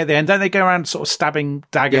 though, don't they? At the end, don't they go around sort of stabbing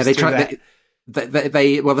daggers? Yeah, they try.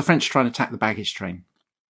 The French try and attack the baggage train.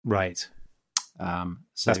 Right. So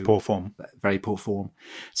that's poor form. Very poor form.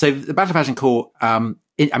 So the Battle of Agincourt.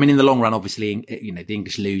 In the long run, obviously, the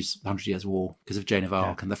English lose the 100 Years' War because of Joan of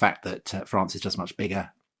Arc and the fact that France is just much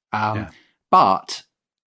bigger. But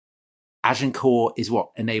Agincourt is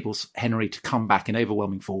what enables Henry to come back in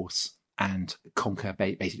overwhelming force and conquer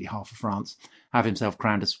basically half of France, have himself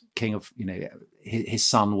crowned as king of, his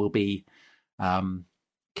son will be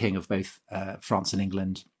king of both France and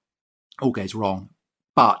England. All goes wrong.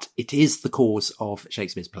 But it is the cause of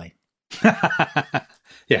Shakespeare's play.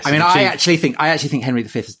 Yes, I actually think Henry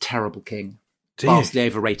V is a terrible king. Vastly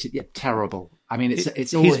overrated, yet terrible. I mean,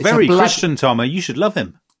 he's very Christian, Tom. You should love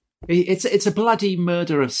him. It's a bloody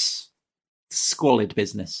murderous, squalid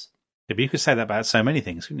business. Yeah, but you could say that about so many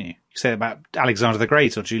things, couldn't you? You could say that about Alexander the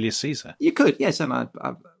Great or Julius Caesar. You could, yes, and I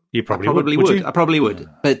probably would. I probably would.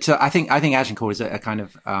 But I think Agincourt is a kind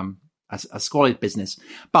of a squalid business.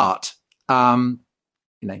 But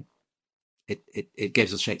it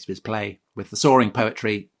gives us Shakespeare's play with the soaring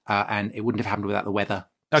poetry, and it wouldn't have happened without the weather.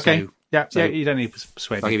 Okay. So you don't need to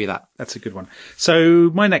persuade me. I'll give you that. That's a good one.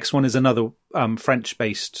 So my next one is another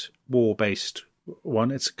French-based, war-based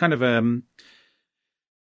one. It's kind of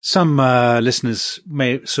some listeners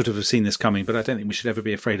may sort of have seen this coming, but I don't think we should ever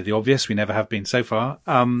be afraid of the obvious. We never have been so far.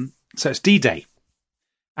 So it's D-Day,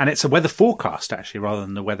 and it's a weather forecast actually, rather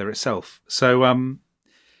than the weather itself. So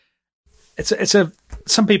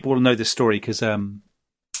some people will know this story because a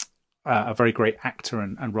very great actor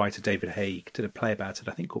and writer, David Haig, did a play about it,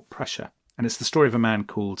 I think called Prussia, and it's the story of a man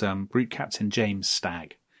called Group Captain James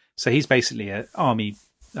Stagg. So he's basically an army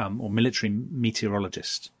or military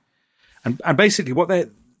meteorologist, and basically what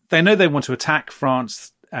they know, they want to attack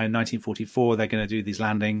France in 1944. They're going to do these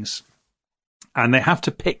landings. And they have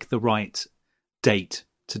to pick the right date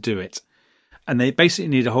to do it. And they basically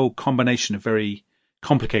need a whole combination of very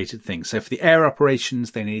complicated things. So for the air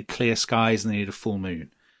operations, they need clear skies and they need a full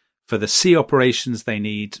moon. For the sea operations, they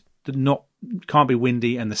need can't be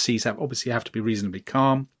windy, and the seas obviously have to be reasonably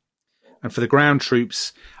calm. And for the ground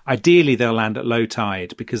troops, ideally they'll land at low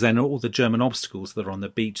tide, because then all the German obstacles that are on the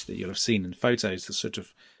beach that you'll have seen in photos, the sort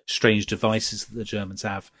of strange devices that the Germans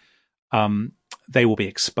have, they will be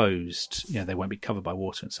exposed. They won't be covered by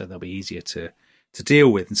water, and so they'll be easier to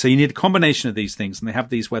deal with. And so you need a combination of these things. And they have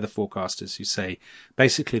these weather forecasters who say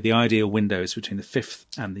basically the ideal window is between the 5th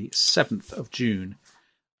and the 7th of June,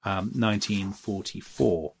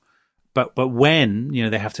 1944. But when,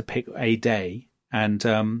 they have to pick a day, and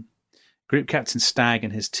Group Captain Stagg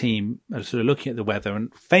and his team are sort of looking at the weather,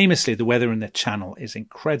 and famously the weather in the Channel is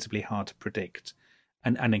incredibly hard to predict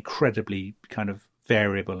and incredibly kind of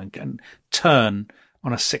variable, and can turn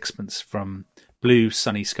on a sixpence from blue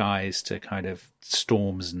sunny skies to kind of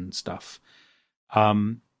storms and stuff.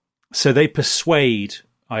 So they persuade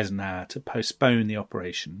Eisenhower to postpone the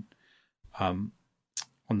operation on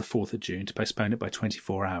the 4th of June, to postpone it by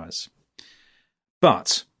 24 hours.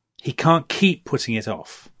 But he can't keep putting it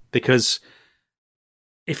off, because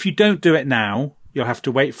if you don't do it now, you'll have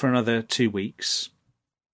to wait for another 2 weeks.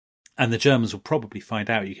 And the Germans will probably find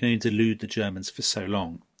out. You can only delude the Germans for so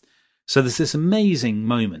long. So there's this amazing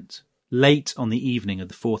moment late on the evening of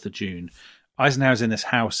the 4th of June. Eisenhower's in this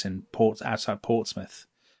house outside Portsmouth,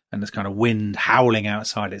 and there's kind of wind howling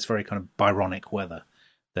outside. It's very kind of Byronic weather.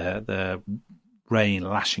 The rain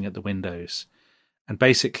lashing at the windows. And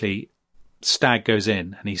basically, Stagg goes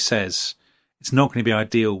in and he says, it's not going to be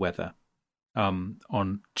ideal weather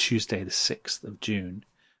on Tuesday the 6th of June.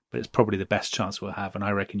 But it's probably the best chance we'll have, and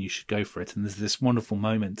I reckon you should go for it. And there's this wonderful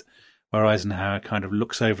moment where Eisenhower kind of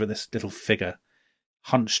looks over at this little figure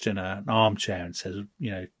hunched in an armchair and says,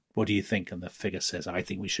 what do you think? And the figure says, I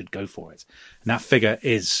think we should go for it. And that figure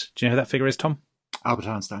is, do you know who that figure is, Tom? Albert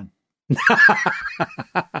Einstein.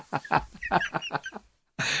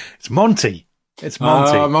 It's Monty. It's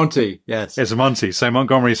Monty. Monty, yes. It's Monty. So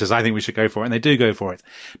Montgomery says, I think we should go for it. And they do go for it.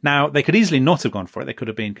 Now, they could easily not have gone for it. They could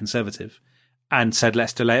have been conservative and said,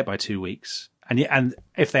 let's delay it by 2 weeks. And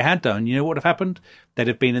if they had done, you know what would have happened? They'd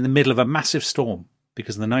have been in the middle of a massive storm,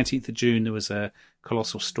 because on the 19th of June, there was a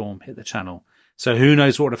colossal storm hit the Channel. So who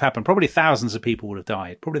knows what would have happened? Probably thousands of people would have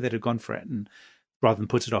died. Probably they'd have gone for it, and rather than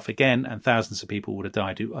put it off again, and thousands of people would have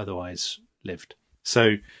died who otherwise lived.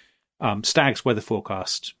 So Stagg's weather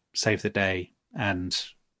forecast saved the day, and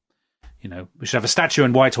we should have a statue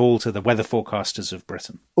in Whitehall to the weather forecasters of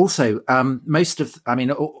Britain. Also,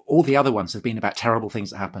 all the other ones have been about terrible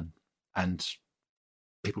things that happen and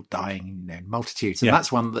people dying, multitudes. And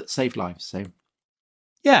that's one that saved lives. So,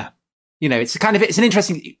 yeah. It's an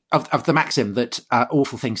interesting of the maxim that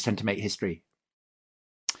awful things tend to make history.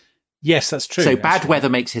 Yes, that's true. So bad weather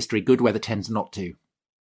makes history. Good weather tends not to.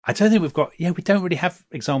 I don't think we don't really have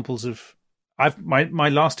examples of, my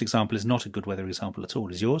last example is not a good weather example at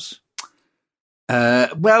all. Is yours?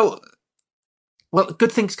 Well,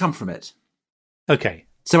 good things come from it. Okay.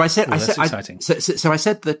 So I said, that's exciting. So I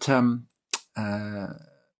said that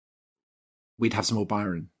we'd have some more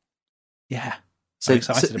Byron. Yeah. So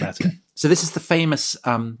excited about it. So this is the famous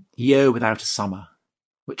Year Without a Summer,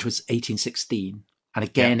 which was 1816. And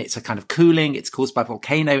again, It's a kind of cooling. It's caused by a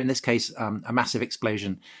volcano. In this case, a massive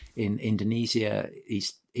explosion in Indonesia,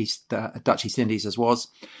 Dutch East Indies as was.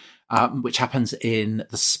 Which happens in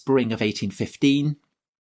the spring of 1815.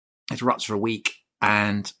 It erupts for a week,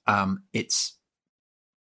 and it's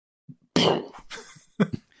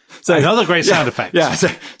so another great sound effect. Yeah, so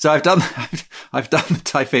I've done the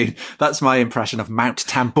typhoon. That's my impression of Mount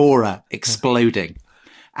Tambora exploding,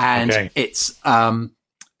 and it's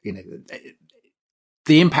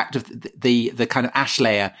the impact of the kind of ash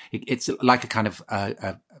layer. It's like a kind of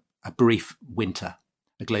a brief winter,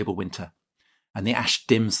 a global winter. And the ash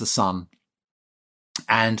dims the sun,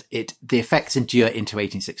 and the effects endure into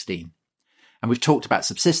 1816. And we've talked about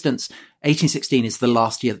subsistence. 1816 is the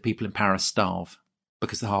last year that people in Paris starve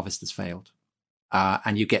because the harvest has failed.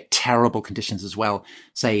 And you get terrible conditions as well.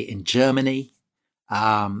 Say in Germany,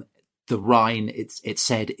 the Rhine, it's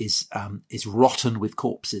said, is rotten with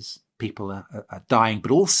corpses. People are dying,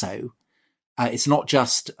 but also it's not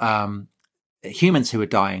just humans who are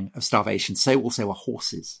dying of starvation. So also are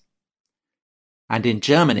horses. And in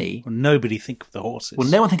Germany, well, nobody think of the horses. Well,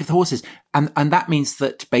 no one think of the horses, and that means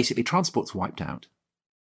that basically transport's wiped out.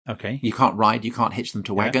 Okay, you can't ride, you can't hitch them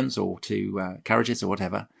to wagons or to carriages or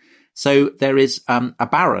whatever. So there is a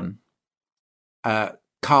baron,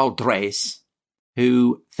 Karl Drais,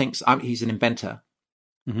 who thinks he's an inventor.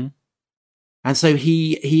 Mm-hmm. And so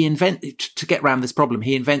he invented, to get around this problem,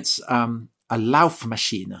 he invents a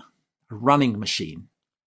Laufmaschine, a running machine,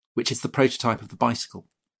 which is the prototype of the bicycle.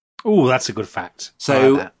 Oh, that's a good fact.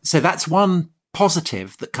 So that's one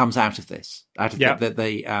positive that comes out of this, out of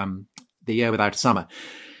the Year Without a Summer.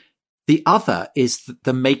 The other is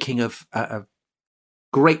the making of a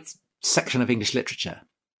great section of English literature,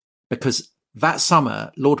 because that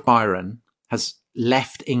summer, Lord Byron has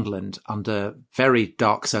left England under very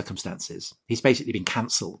dark circumstances. He's basically been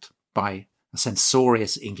cancelled by a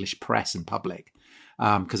censorious English press and public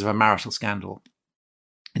because of a marital scandal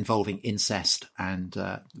involving incest and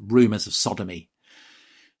rumours of sodomy.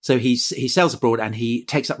 So he sails abroad and he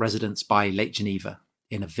takes up residence by Lake Geneva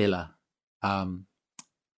in a villa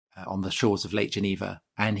on the shores of Lake Geneva.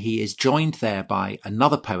 And he is joined there by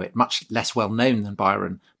another poet, much less well known than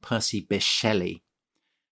Byron, Percy Bysshe Shelley.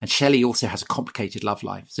 And Shelley also has a complicated love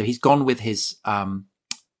life. So he's gone with his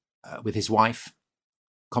wife,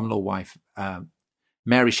 common law wife,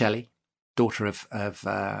 Mary Shelley, daughter of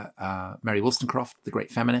Mary Wollstonecraft, the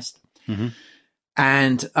great feminist, mm-hmm.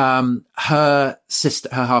 and her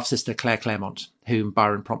half sister Claire Clairmont, whom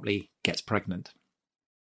Byron promptly gets pregnant.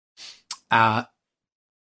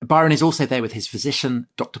 Byron is also there with his physician,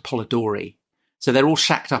 Dr. Polidori. So they're all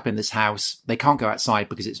shacked up in this house. They can't go outside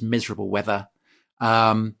because it's miserable weather.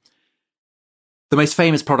 The most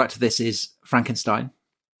famous product of this is Frankenstein,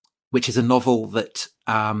 which is a novel that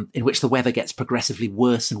in which the weather gets progressively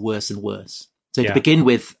worse and worse and worse. So to begin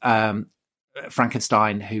with,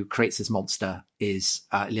 Frankenstein, who creates this monster, is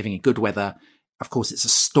living in good weather. Of course, it's a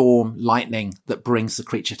storm, lightning that brings the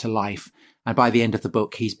creature to life. And by the end of the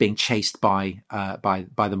book, he's being chased by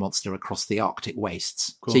the monster across the Arctic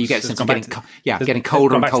wastes. So you get a sense of getting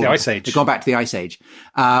colder and colder. They've gone back to the Ice Age.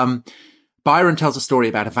 Byron tells a story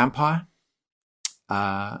about a vampire,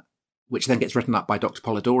 which then gets written up by Dr.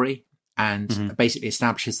 Polidori and basically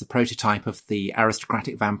establishes the prototype of the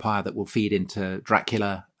aristocratic vampire that will feed into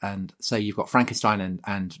Dracula. And so you've got Frankenstein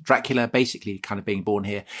and Dracula basically kind of being born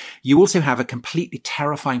here. You also have a completely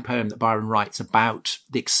terrifying poem that Byron writes about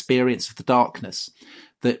the experience of the darkness,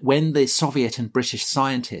 that when the Soviet and British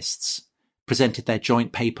scientists presented their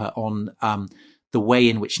joint paper on the way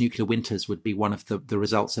in which nuclear winters would be one of the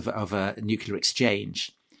results of a nuclear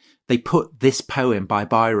exchange, they put this poem by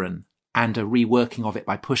Byron and a reworking of it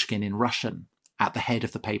by Pushkin in Russian at the head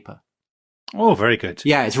of the paper. Oh, very good.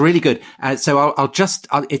 Yeah, it's really good. So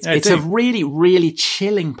it's a really, really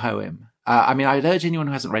chilling poem. I mean, I'd urge anyone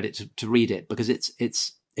who hasn't read it to read it because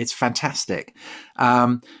it's fantastic.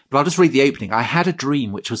 But I'll just read the opening. I had a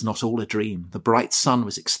dream which was not all a dream. The bright sun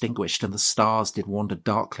was extinguished and the stars did wander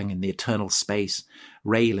darkling in the eternal space,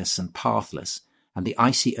 rayless and pathless, and the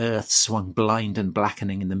icy earth swung blind and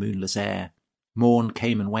blackening in the moonless air. Morn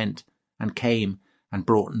came and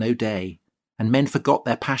brought no day, and men forgot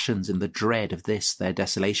their passions in the dread of this their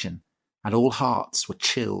desolation, and all hearts were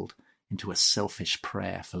chilled into a selfish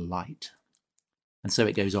prayer for light. And so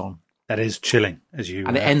it goes on. That is chilling, as you.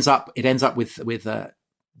 And it ends up with the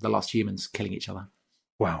last humans killing each other.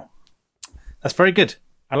 Wow, that's very good.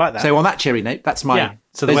 I like that. So on that cheery note, that's my. Yeah.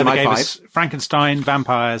 So those are my five: Frankenstein,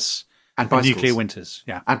 vampires, and nuclear winters.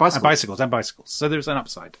 Yeah, and bicycles. So there's an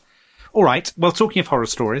upside. All right. Well, talking of horror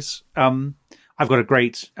stories, I've got a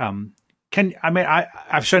great.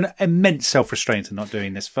 I've shown immense self-restraint in not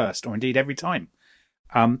doing this first, or indeed every time.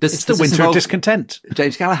 It's the Winter of Discontent.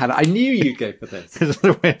 James Callahan. I knew you'd go for this. It's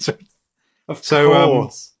the Winter. Of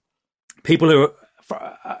course. People who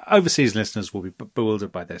are overseas listeners will be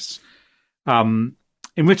bewildered by this. In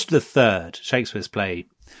Richard III, Shakespeare's play,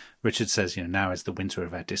 Richard says, now is the winter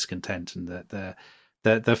of our discontent, and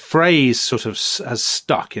the phrase sort of has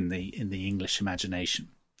stuck in the English imagination.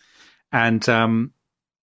 And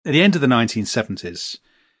at the end of the 1970s,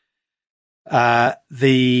 there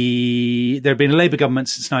had been a Labour government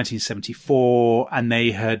since 1974, and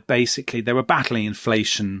they were battling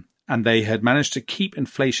inflation, and they had managed to keep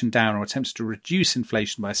inflation down or attempted to reduce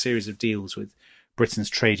inflation by a series of deals with Britain's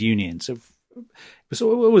trade unions. It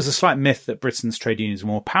was a slight myth that Britain's trade unions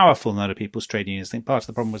were more powerful than other people's trade unions. I think part of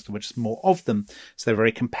the problem was there were just more of them, so they were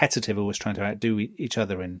very competitive, always trying to outdo each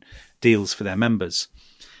other in deals for their members.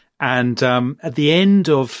 And at the end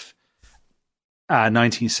of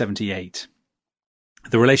 1978,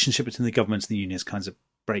 the relationship between the government and the unions kind of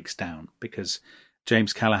breaks down because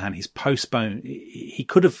James Callaghan, he's postponed. He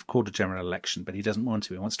could have called a general election, but he doesn't want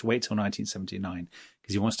to. He wants to wait till 1979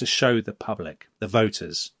 because he wants to show the public, the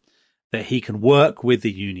voters, that he can work with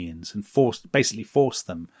the unions and basically force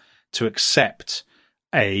them to accept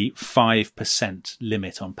a 5%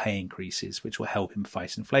 limit on pay increases, which will help him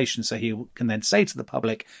fight inflation. So he can then say to the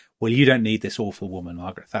public, well, you don't need this awful woman,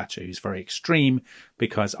 Margaret Thatcher, who's very extreme,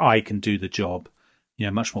 because I can do the job,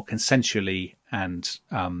 much more consensually, and,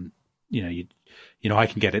 I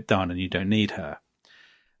can get it done and you don't need her.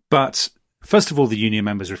 But first of all, the union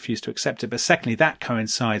members refuse to accept it. But secondly, that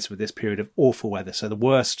coincides with this period of awful weather. So the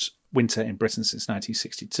worst winter in Britain since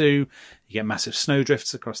 1962. You get massive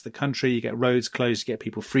snowdrifts across the country. You get roads closed. You get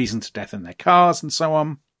people freezing to death in their cars and so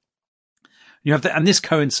on. You have and this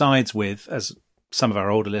coincides with, as some of our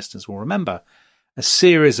older listeners will remember, a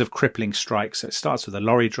series of crippling strikes. So it starts with a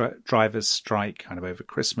lorry drivers strike kind of over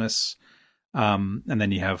Christmas. And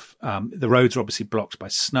then you have the roads are obviously blocked by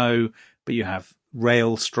snow, but you have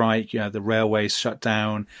rail strike, you have the railways shut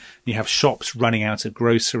down, you have shops running out of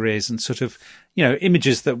groceries and sort of,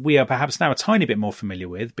 images that we are perhaps now a tiny bit more familiar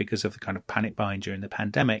with because of the kind of panic buying during the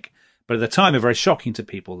pandemic. But at the time are very shocking to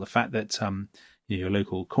people. The fact that your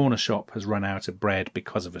local corner shop has run out of bread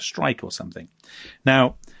because of a strike or something.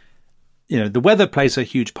 Now, the weather plays a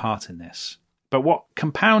huge part in this. But what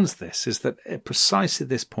compounds this is that at precisely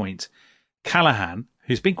this point, Callaghan,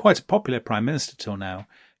 who's been quite a popular prime minister till now,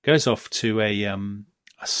 goes off to a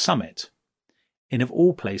summit in, of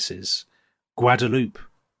all places, Guadeloupe.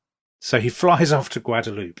 So he flies off to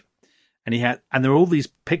Guadeloupe, and there are all these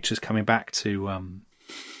pictures coming back to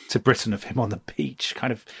Britain of him on the beach,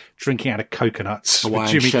 kind of drinking out of coconuts with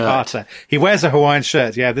Jimmy Carter. He wears a Hawaiian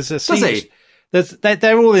shirt. Yeah, there's a scene. Does he?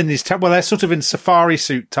 They're all in these. They're sort of in safari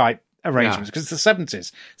suit type arrangements because it's the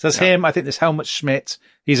 70s. So there's him. I think there's Helmut Schmidt.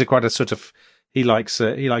 He's quite a sort of. He likes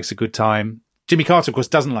a good time. Jimmy Carter, of course,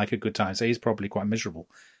 doesn't like a good time, so he's probably quite miserable.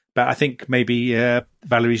 But I think maybe Valéry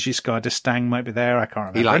Giscard d'Estaing might be there. I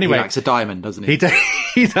can't remember. He likes a diamond, doesn't he?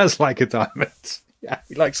 He does like a diamond. Yeah,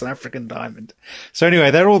 he likes an African diamond. So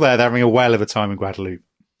anyway, they're all there. They're having a whale of a time in Guadeloupe.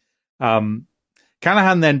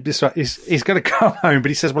 Callaghan then he's going to go home,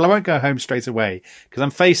 but he says, well, I won't go home straight away because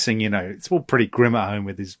I'm facing, it's all pretty grim at home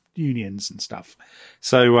with his unions and stuff.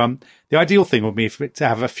 So the ideal thing would be to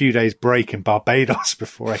have a few days break in Barbados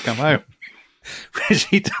before I come home. Which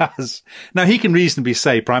he does. Now, he can reasonably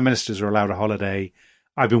say prime ministers are allowed a holiday.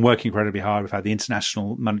 I've been working incredibly hard. We've had the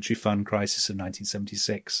International Monetary Fund crisis of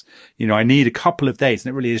 1976. I need a couple of days,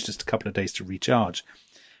 and it really is just a couple of days to recharge.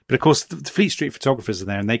 But, of course, the Fleet Street photographers are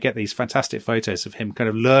there, and they get these fantastic photos of him kind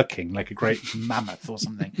of lurking like a great mammoth or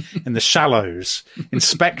something in the shallows,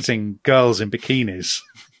 inspecting girls in bikinis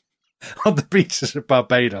on the beaches of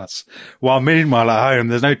Barbados, while meanwhile at home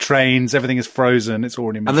there's no trains, everything is frozen, it's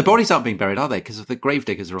already miserable. And the bodies aren't being buried, are they? Because the grave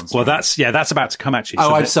diggers are on strike. Well, that's about to come actually. Oh,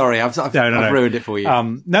 so I'm sorry, I've ruined it for you.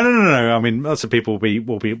 No. I mean, lots of people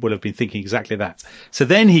will have been thinking exactly that. So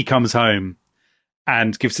then he comes home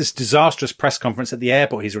and gives this disastrous press conference at the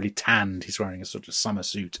airport. He's really tanned. He's wearing a sort of summer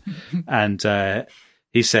suit, and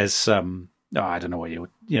he says, "I don't know what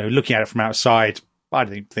looking at it from outside." I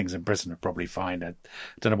think things in Britain are probably fine. I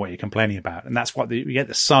don't know what you're complaining about. And that's what we get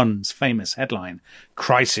the Sun's famous headline,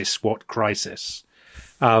 Crisis, What Crisis?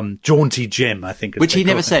 Jaunty Jim, I think. Which he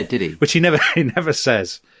never said, did he? Which he never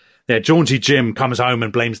says. Yeah, Jaunty Jim comes home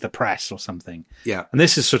and blames the press or something. Yeah. And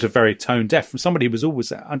this is sort of very tone deaf from somebody who was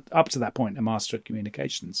always, up to that point, a master of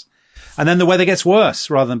communications. And then the weather gets worse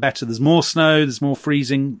rather than better. There's more snow, there's more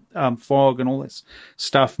freezing fog and all this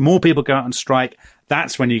stuff. More people go out on strike.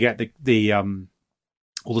 That's when you get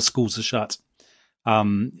all the schools are shut,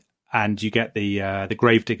 and you get the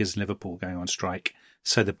grave diggers in Liverpool going on strike.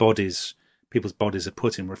 So people's bodies are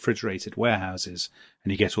put in refrigerated warehouses,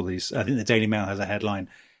 and you get all these. I think the Daily Mail has a headline: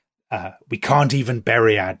 "We can't even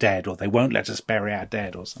bury our dead," or "They won't let us bury our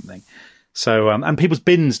dead," or something. So, and people's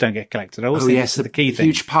bins don't get collected. I always think that's the key thing.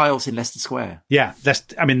 Huge piles in Leicester Square. Yeah,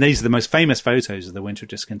 these are the most famous photos of the Winter of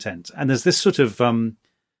Discontent, and there's this sort of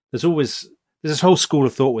there's this whole school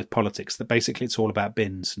of thought with politics that basically it's all about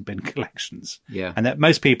bins and bin collections. Yeah. And that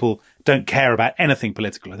most people don't care about anything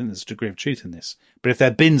political. I think there's a degree of truth in this. But if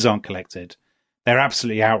their bins aren't collected, they're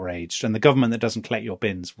absolutely outraged. And the government that doesn't collect your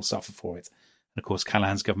bins will suffer for it. And of course,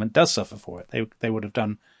 Callaghan's government does suffer for it. They would have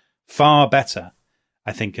done far better,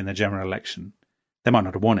 I think, in the general election. They might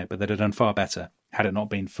not have won it, but they'd have done far better had it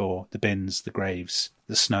not been for the bins, the graves,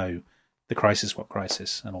 the snow, the crisis, what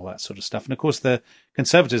crisis, and all that sort of stuff. And of course, the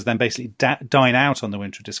Conservatives then basically dine out on the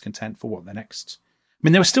Winter of Discontent for the next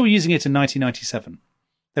mean, they were still using it in 1997.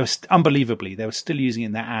 They were unbelievably, they were still using it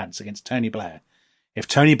in their ads against Tony Blair. If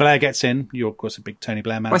Tony Blair gets in, you're of course a big Tony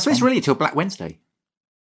Blair man. Well, I suppose really till Black Wednesday.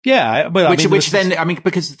 Yeah, well,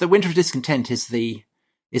 because the Winter of Discontent is the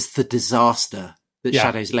disaster that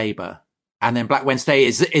shadows Labour, and then Black Wednesday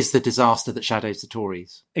is the disaster that shadows the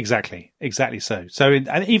Tories. Exactly so. So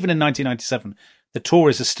even in 1997, the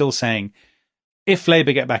Tories are still saying, if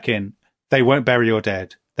Labour get back in, they won't bury your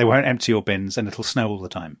dead, they won't empty your bins, and it'll snow all the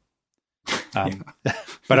time.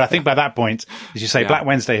 But I think by that point, as you say, Black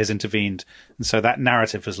Wednesday has intervened, and so that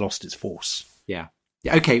narrative has lost its force. Yeah.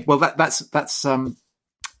 Okay. Well, that's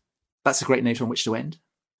a great note on which to end.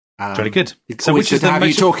 Very good. It's always good to have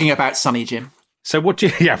you talking about Sunny Jim. So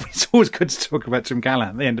it's always good to talk about Jim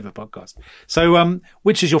Callahan at the end of a podcast. So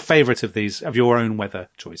which is your favourite of your own weather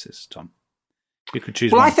choices, Tom? You could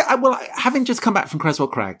choose one. Having just come back from Creswell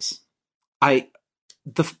Crags,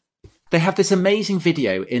 they have this amazing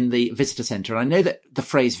video in the visitor centre. And I know that the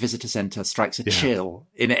phrase visitor centre strikes a chill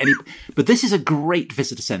in any, but this is a great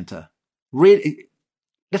visitor centre. Really,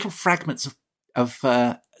 little fragments of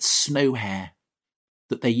snow hare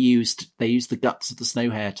that they used. They used the guts of the snow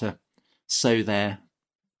hare to sew their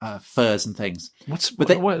furs and things.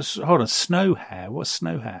 Hold on, snow hare? What's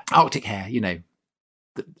snow hare? Arctic hare,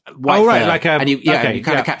 white fur. And you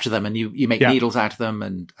kind of capture them and you make needles out of them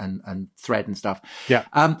and thread and stuff. Yeah.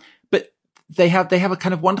 But they have a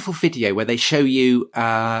kind of wonderful video where they show you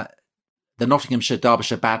the Nottinghamshire,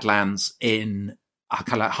 Derbyshire Badlands in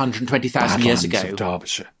kind of like 120,000 years ago. Of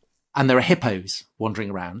Derbyshire. And there are hippos wandering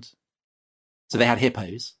around. So they had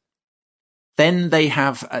hippos. Then they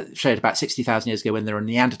have showed about 60,000 years ago when there are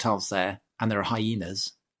Neanderthals there and there are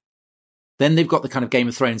hyenas. Then they've got the kind of Game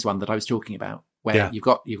of Thrones one that I was talking about, where you've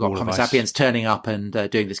got Homo sapiens turning up and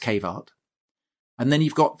doing this cave art. And then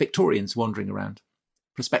you've got Victorians wandering around,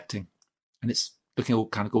 prospecting. And it's looking all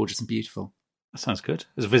kind of gorgeous and beautiful. That sounds good.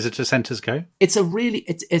 As visitor centres go. It's a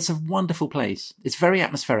wonderful place. It's very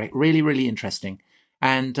atmospheric, really, really interesting.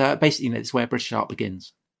 And basically, it's where British art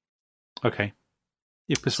begins. Okay.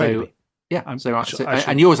 You've persuaded me. Yeah.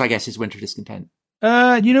 And yours, I guess, is Winter of Discontent.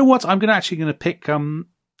 You know what? I'm actually going to pick The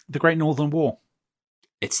Great Northern War.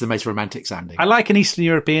 It's the most romantic sounding. I like an Eastern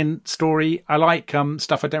European story. I like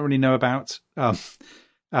stuff I don't really know about,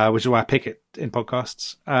 which is why I pick it in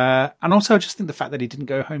podcasts. And also, I just think the fact that he didn't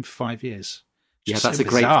go home for 5 years. Yeah, that's a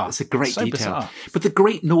great detail. Bizarre. But the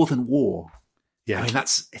Great Northern War. Yeah, I mean,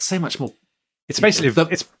 it's so much more. It's basically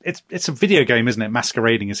it's a video game, isn't it?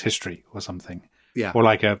 Masquerading as history or something. Yeah, or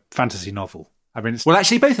like a fantasy novel. I mean, well,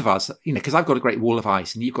 actually, both of us, because I've got a Great Wall of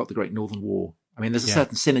Ice and you've got the Great Northern War. I mean, there's a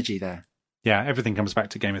certain synergy there. Yeah, everything comes back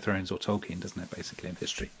to Game of Thrones or Tolkien, doesn't it? Basically, in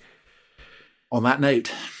history. On that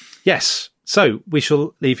note, yes. So we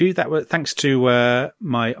shall leave you. Thanks to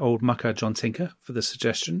my old mucker John Tinker for the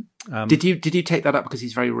suggestion. Did you take that up because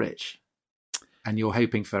he's very rich, and you're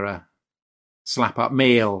hoping for a slap up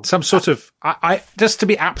meal? Some sort of. I just to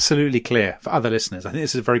be absolutely clear for other listeners, I think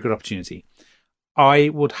this is a very good opportunity. I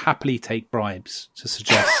would happily take bribes to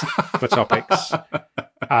suggest for topics.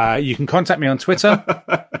 You can contact me on Twitter.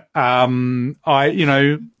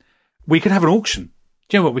 We could have an auction.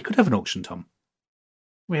 Do you know what? We could have an auction, Tom.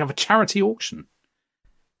 We have a charity auction.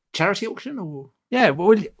 Charity auction, or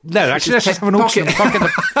let's just have an auction.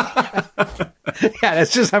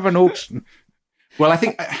 Let's just have an auction. Well, I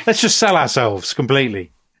think let's just sell ourselves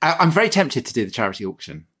completely. I'm very tempted to do the charity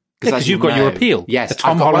auction. Because you've got your appeal. Yes,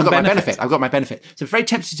 I've got my benefit. I've got my benefit. So I'm very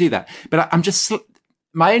tempted to do that. But I'm just,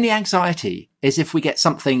 my only anxiety is if we get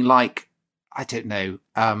something like, I don't know,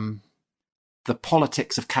 the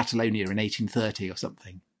politics of Catalonia in 1830 or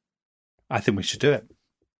something. I think we should do it.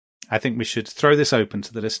 I think we should throw this open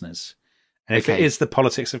to the listeners. And if it is the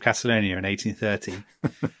politics of Catalonia in 1830,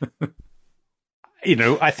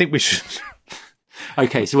 I think we should.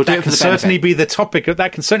 Okay, so we'll do it for the benefit.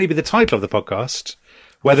 That can certainly be the title of the podcast.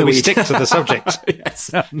 Whether we stick to the subject.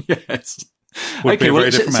 Yes. Okay,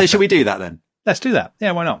 well, so should we do that then? Let's do that.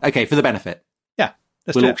 Yeah, why not? Okay, for the benefit. Yeah,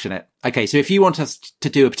 we'll auction it. Okay, so if you want us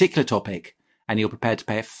to do a particular topic and you're prepared to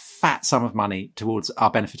pay a fat sum of money towards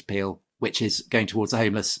our benefit appeal, which is going towards the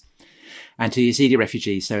homeless and to Yazidi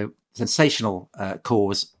refugees, so sensational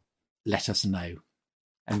cause, let us know.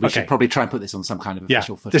 And we should probably try and put this on some kind of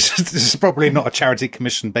official footing. This is probably not a charity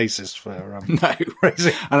commission basis for no. And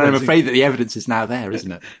I'm afraid that the evidence is now there,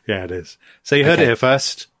 isn't it? Yeah, it is. So you heard it here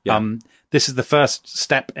first. Yeah. This is the first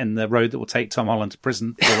step in the road that will take Tom Holland to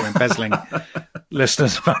prison for embezzling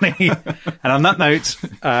listeners' money. And on that note,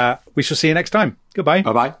 we shall see you next time. Goodbye.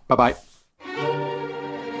 Bye-bye. Bye-bye.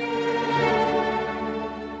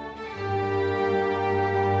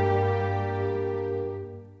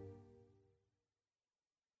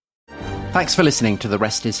 Thanks for listening to The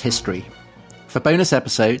Rest is History. For bonus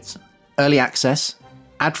episodes, early access,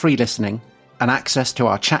 ad-free listening, and access to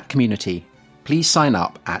our chat community, please sign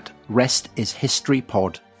up at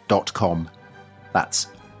restishistorypod.com. That's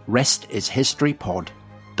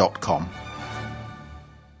restishistorypod.com.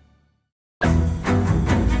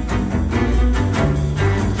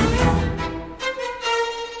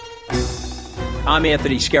 I'm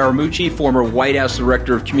Anthony Scaramucci, former White House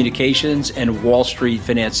Director of Communications and Wall Street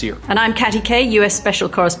financier. And I'm Katty Kay, US Special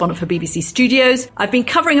Correspondent for BBC Studios. I've been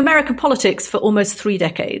covering American politics for almost 3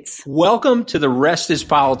 decades. Welcome to The Rest is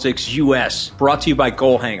Politics US, brought to you by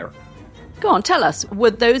Goalhanger. Go on, tell us,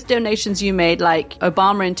 were those donations you made, like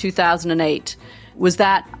Obama in 2008, was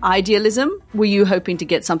that idealism? Were you hoping to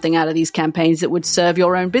get something out of these campaigns that would serve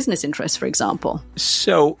your own business interests, for example?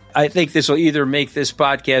 So I think this will either make this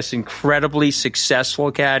podcast incredibly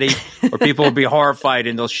successful, Katty, or people will be horrified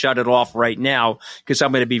and they'll shut it off right now because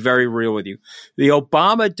I'm going to be very real with you. The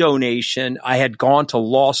Obama donation, I had gone to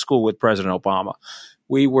law school with President Obama.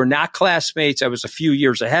 We were not classmates. I was a few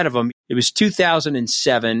years ahead of him. It was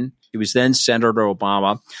 2007. He was then Senator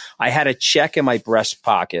Obama. I had a check in my breast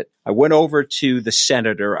pocket. I went over to the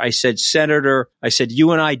senator. I said, Senator,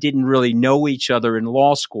 you and I didn't really know each other in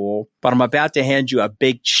law school, but I'm about to hand you a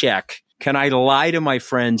big check. Can I lie to my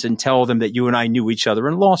friends and tell them that you and I knew each other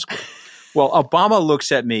in law school? Well, Obama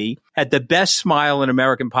looks at me, had the best smile in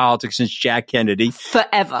American politics since Jack Kennedy.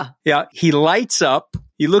 Forever. Yeah. He lights up.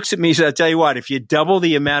 He looks at me and says, I'll tell you what, if you double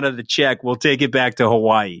the amount of the check, we'll take it back to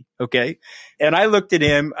Hawaii. Okay. And I looked at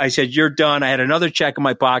him. I said, you're done. I had another check in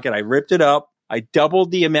my pocket. I ripped it up. I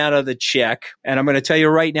doubled the amount of the check. And I'm going to tell you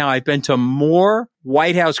right now, I've been to more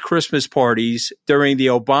White House Christmas parties during the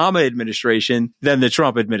Obama administration than the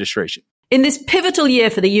Trump administration. In this pivotal year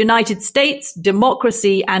for the United States,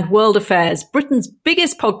 democracy, and world affairs, Britain's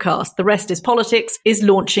biggest podcast, The Rest is Politics, is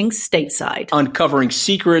launching stateside. Uncovering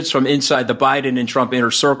secrets from inside the Biden and Trump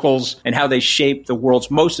inner circles and how they shape the world's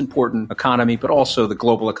most important economy, but also the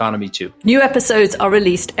global economy too. New episodes are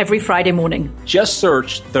released every Friday morning. Just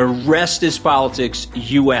search The Rest is Politics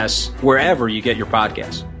US wherever you get your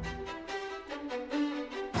podcasts.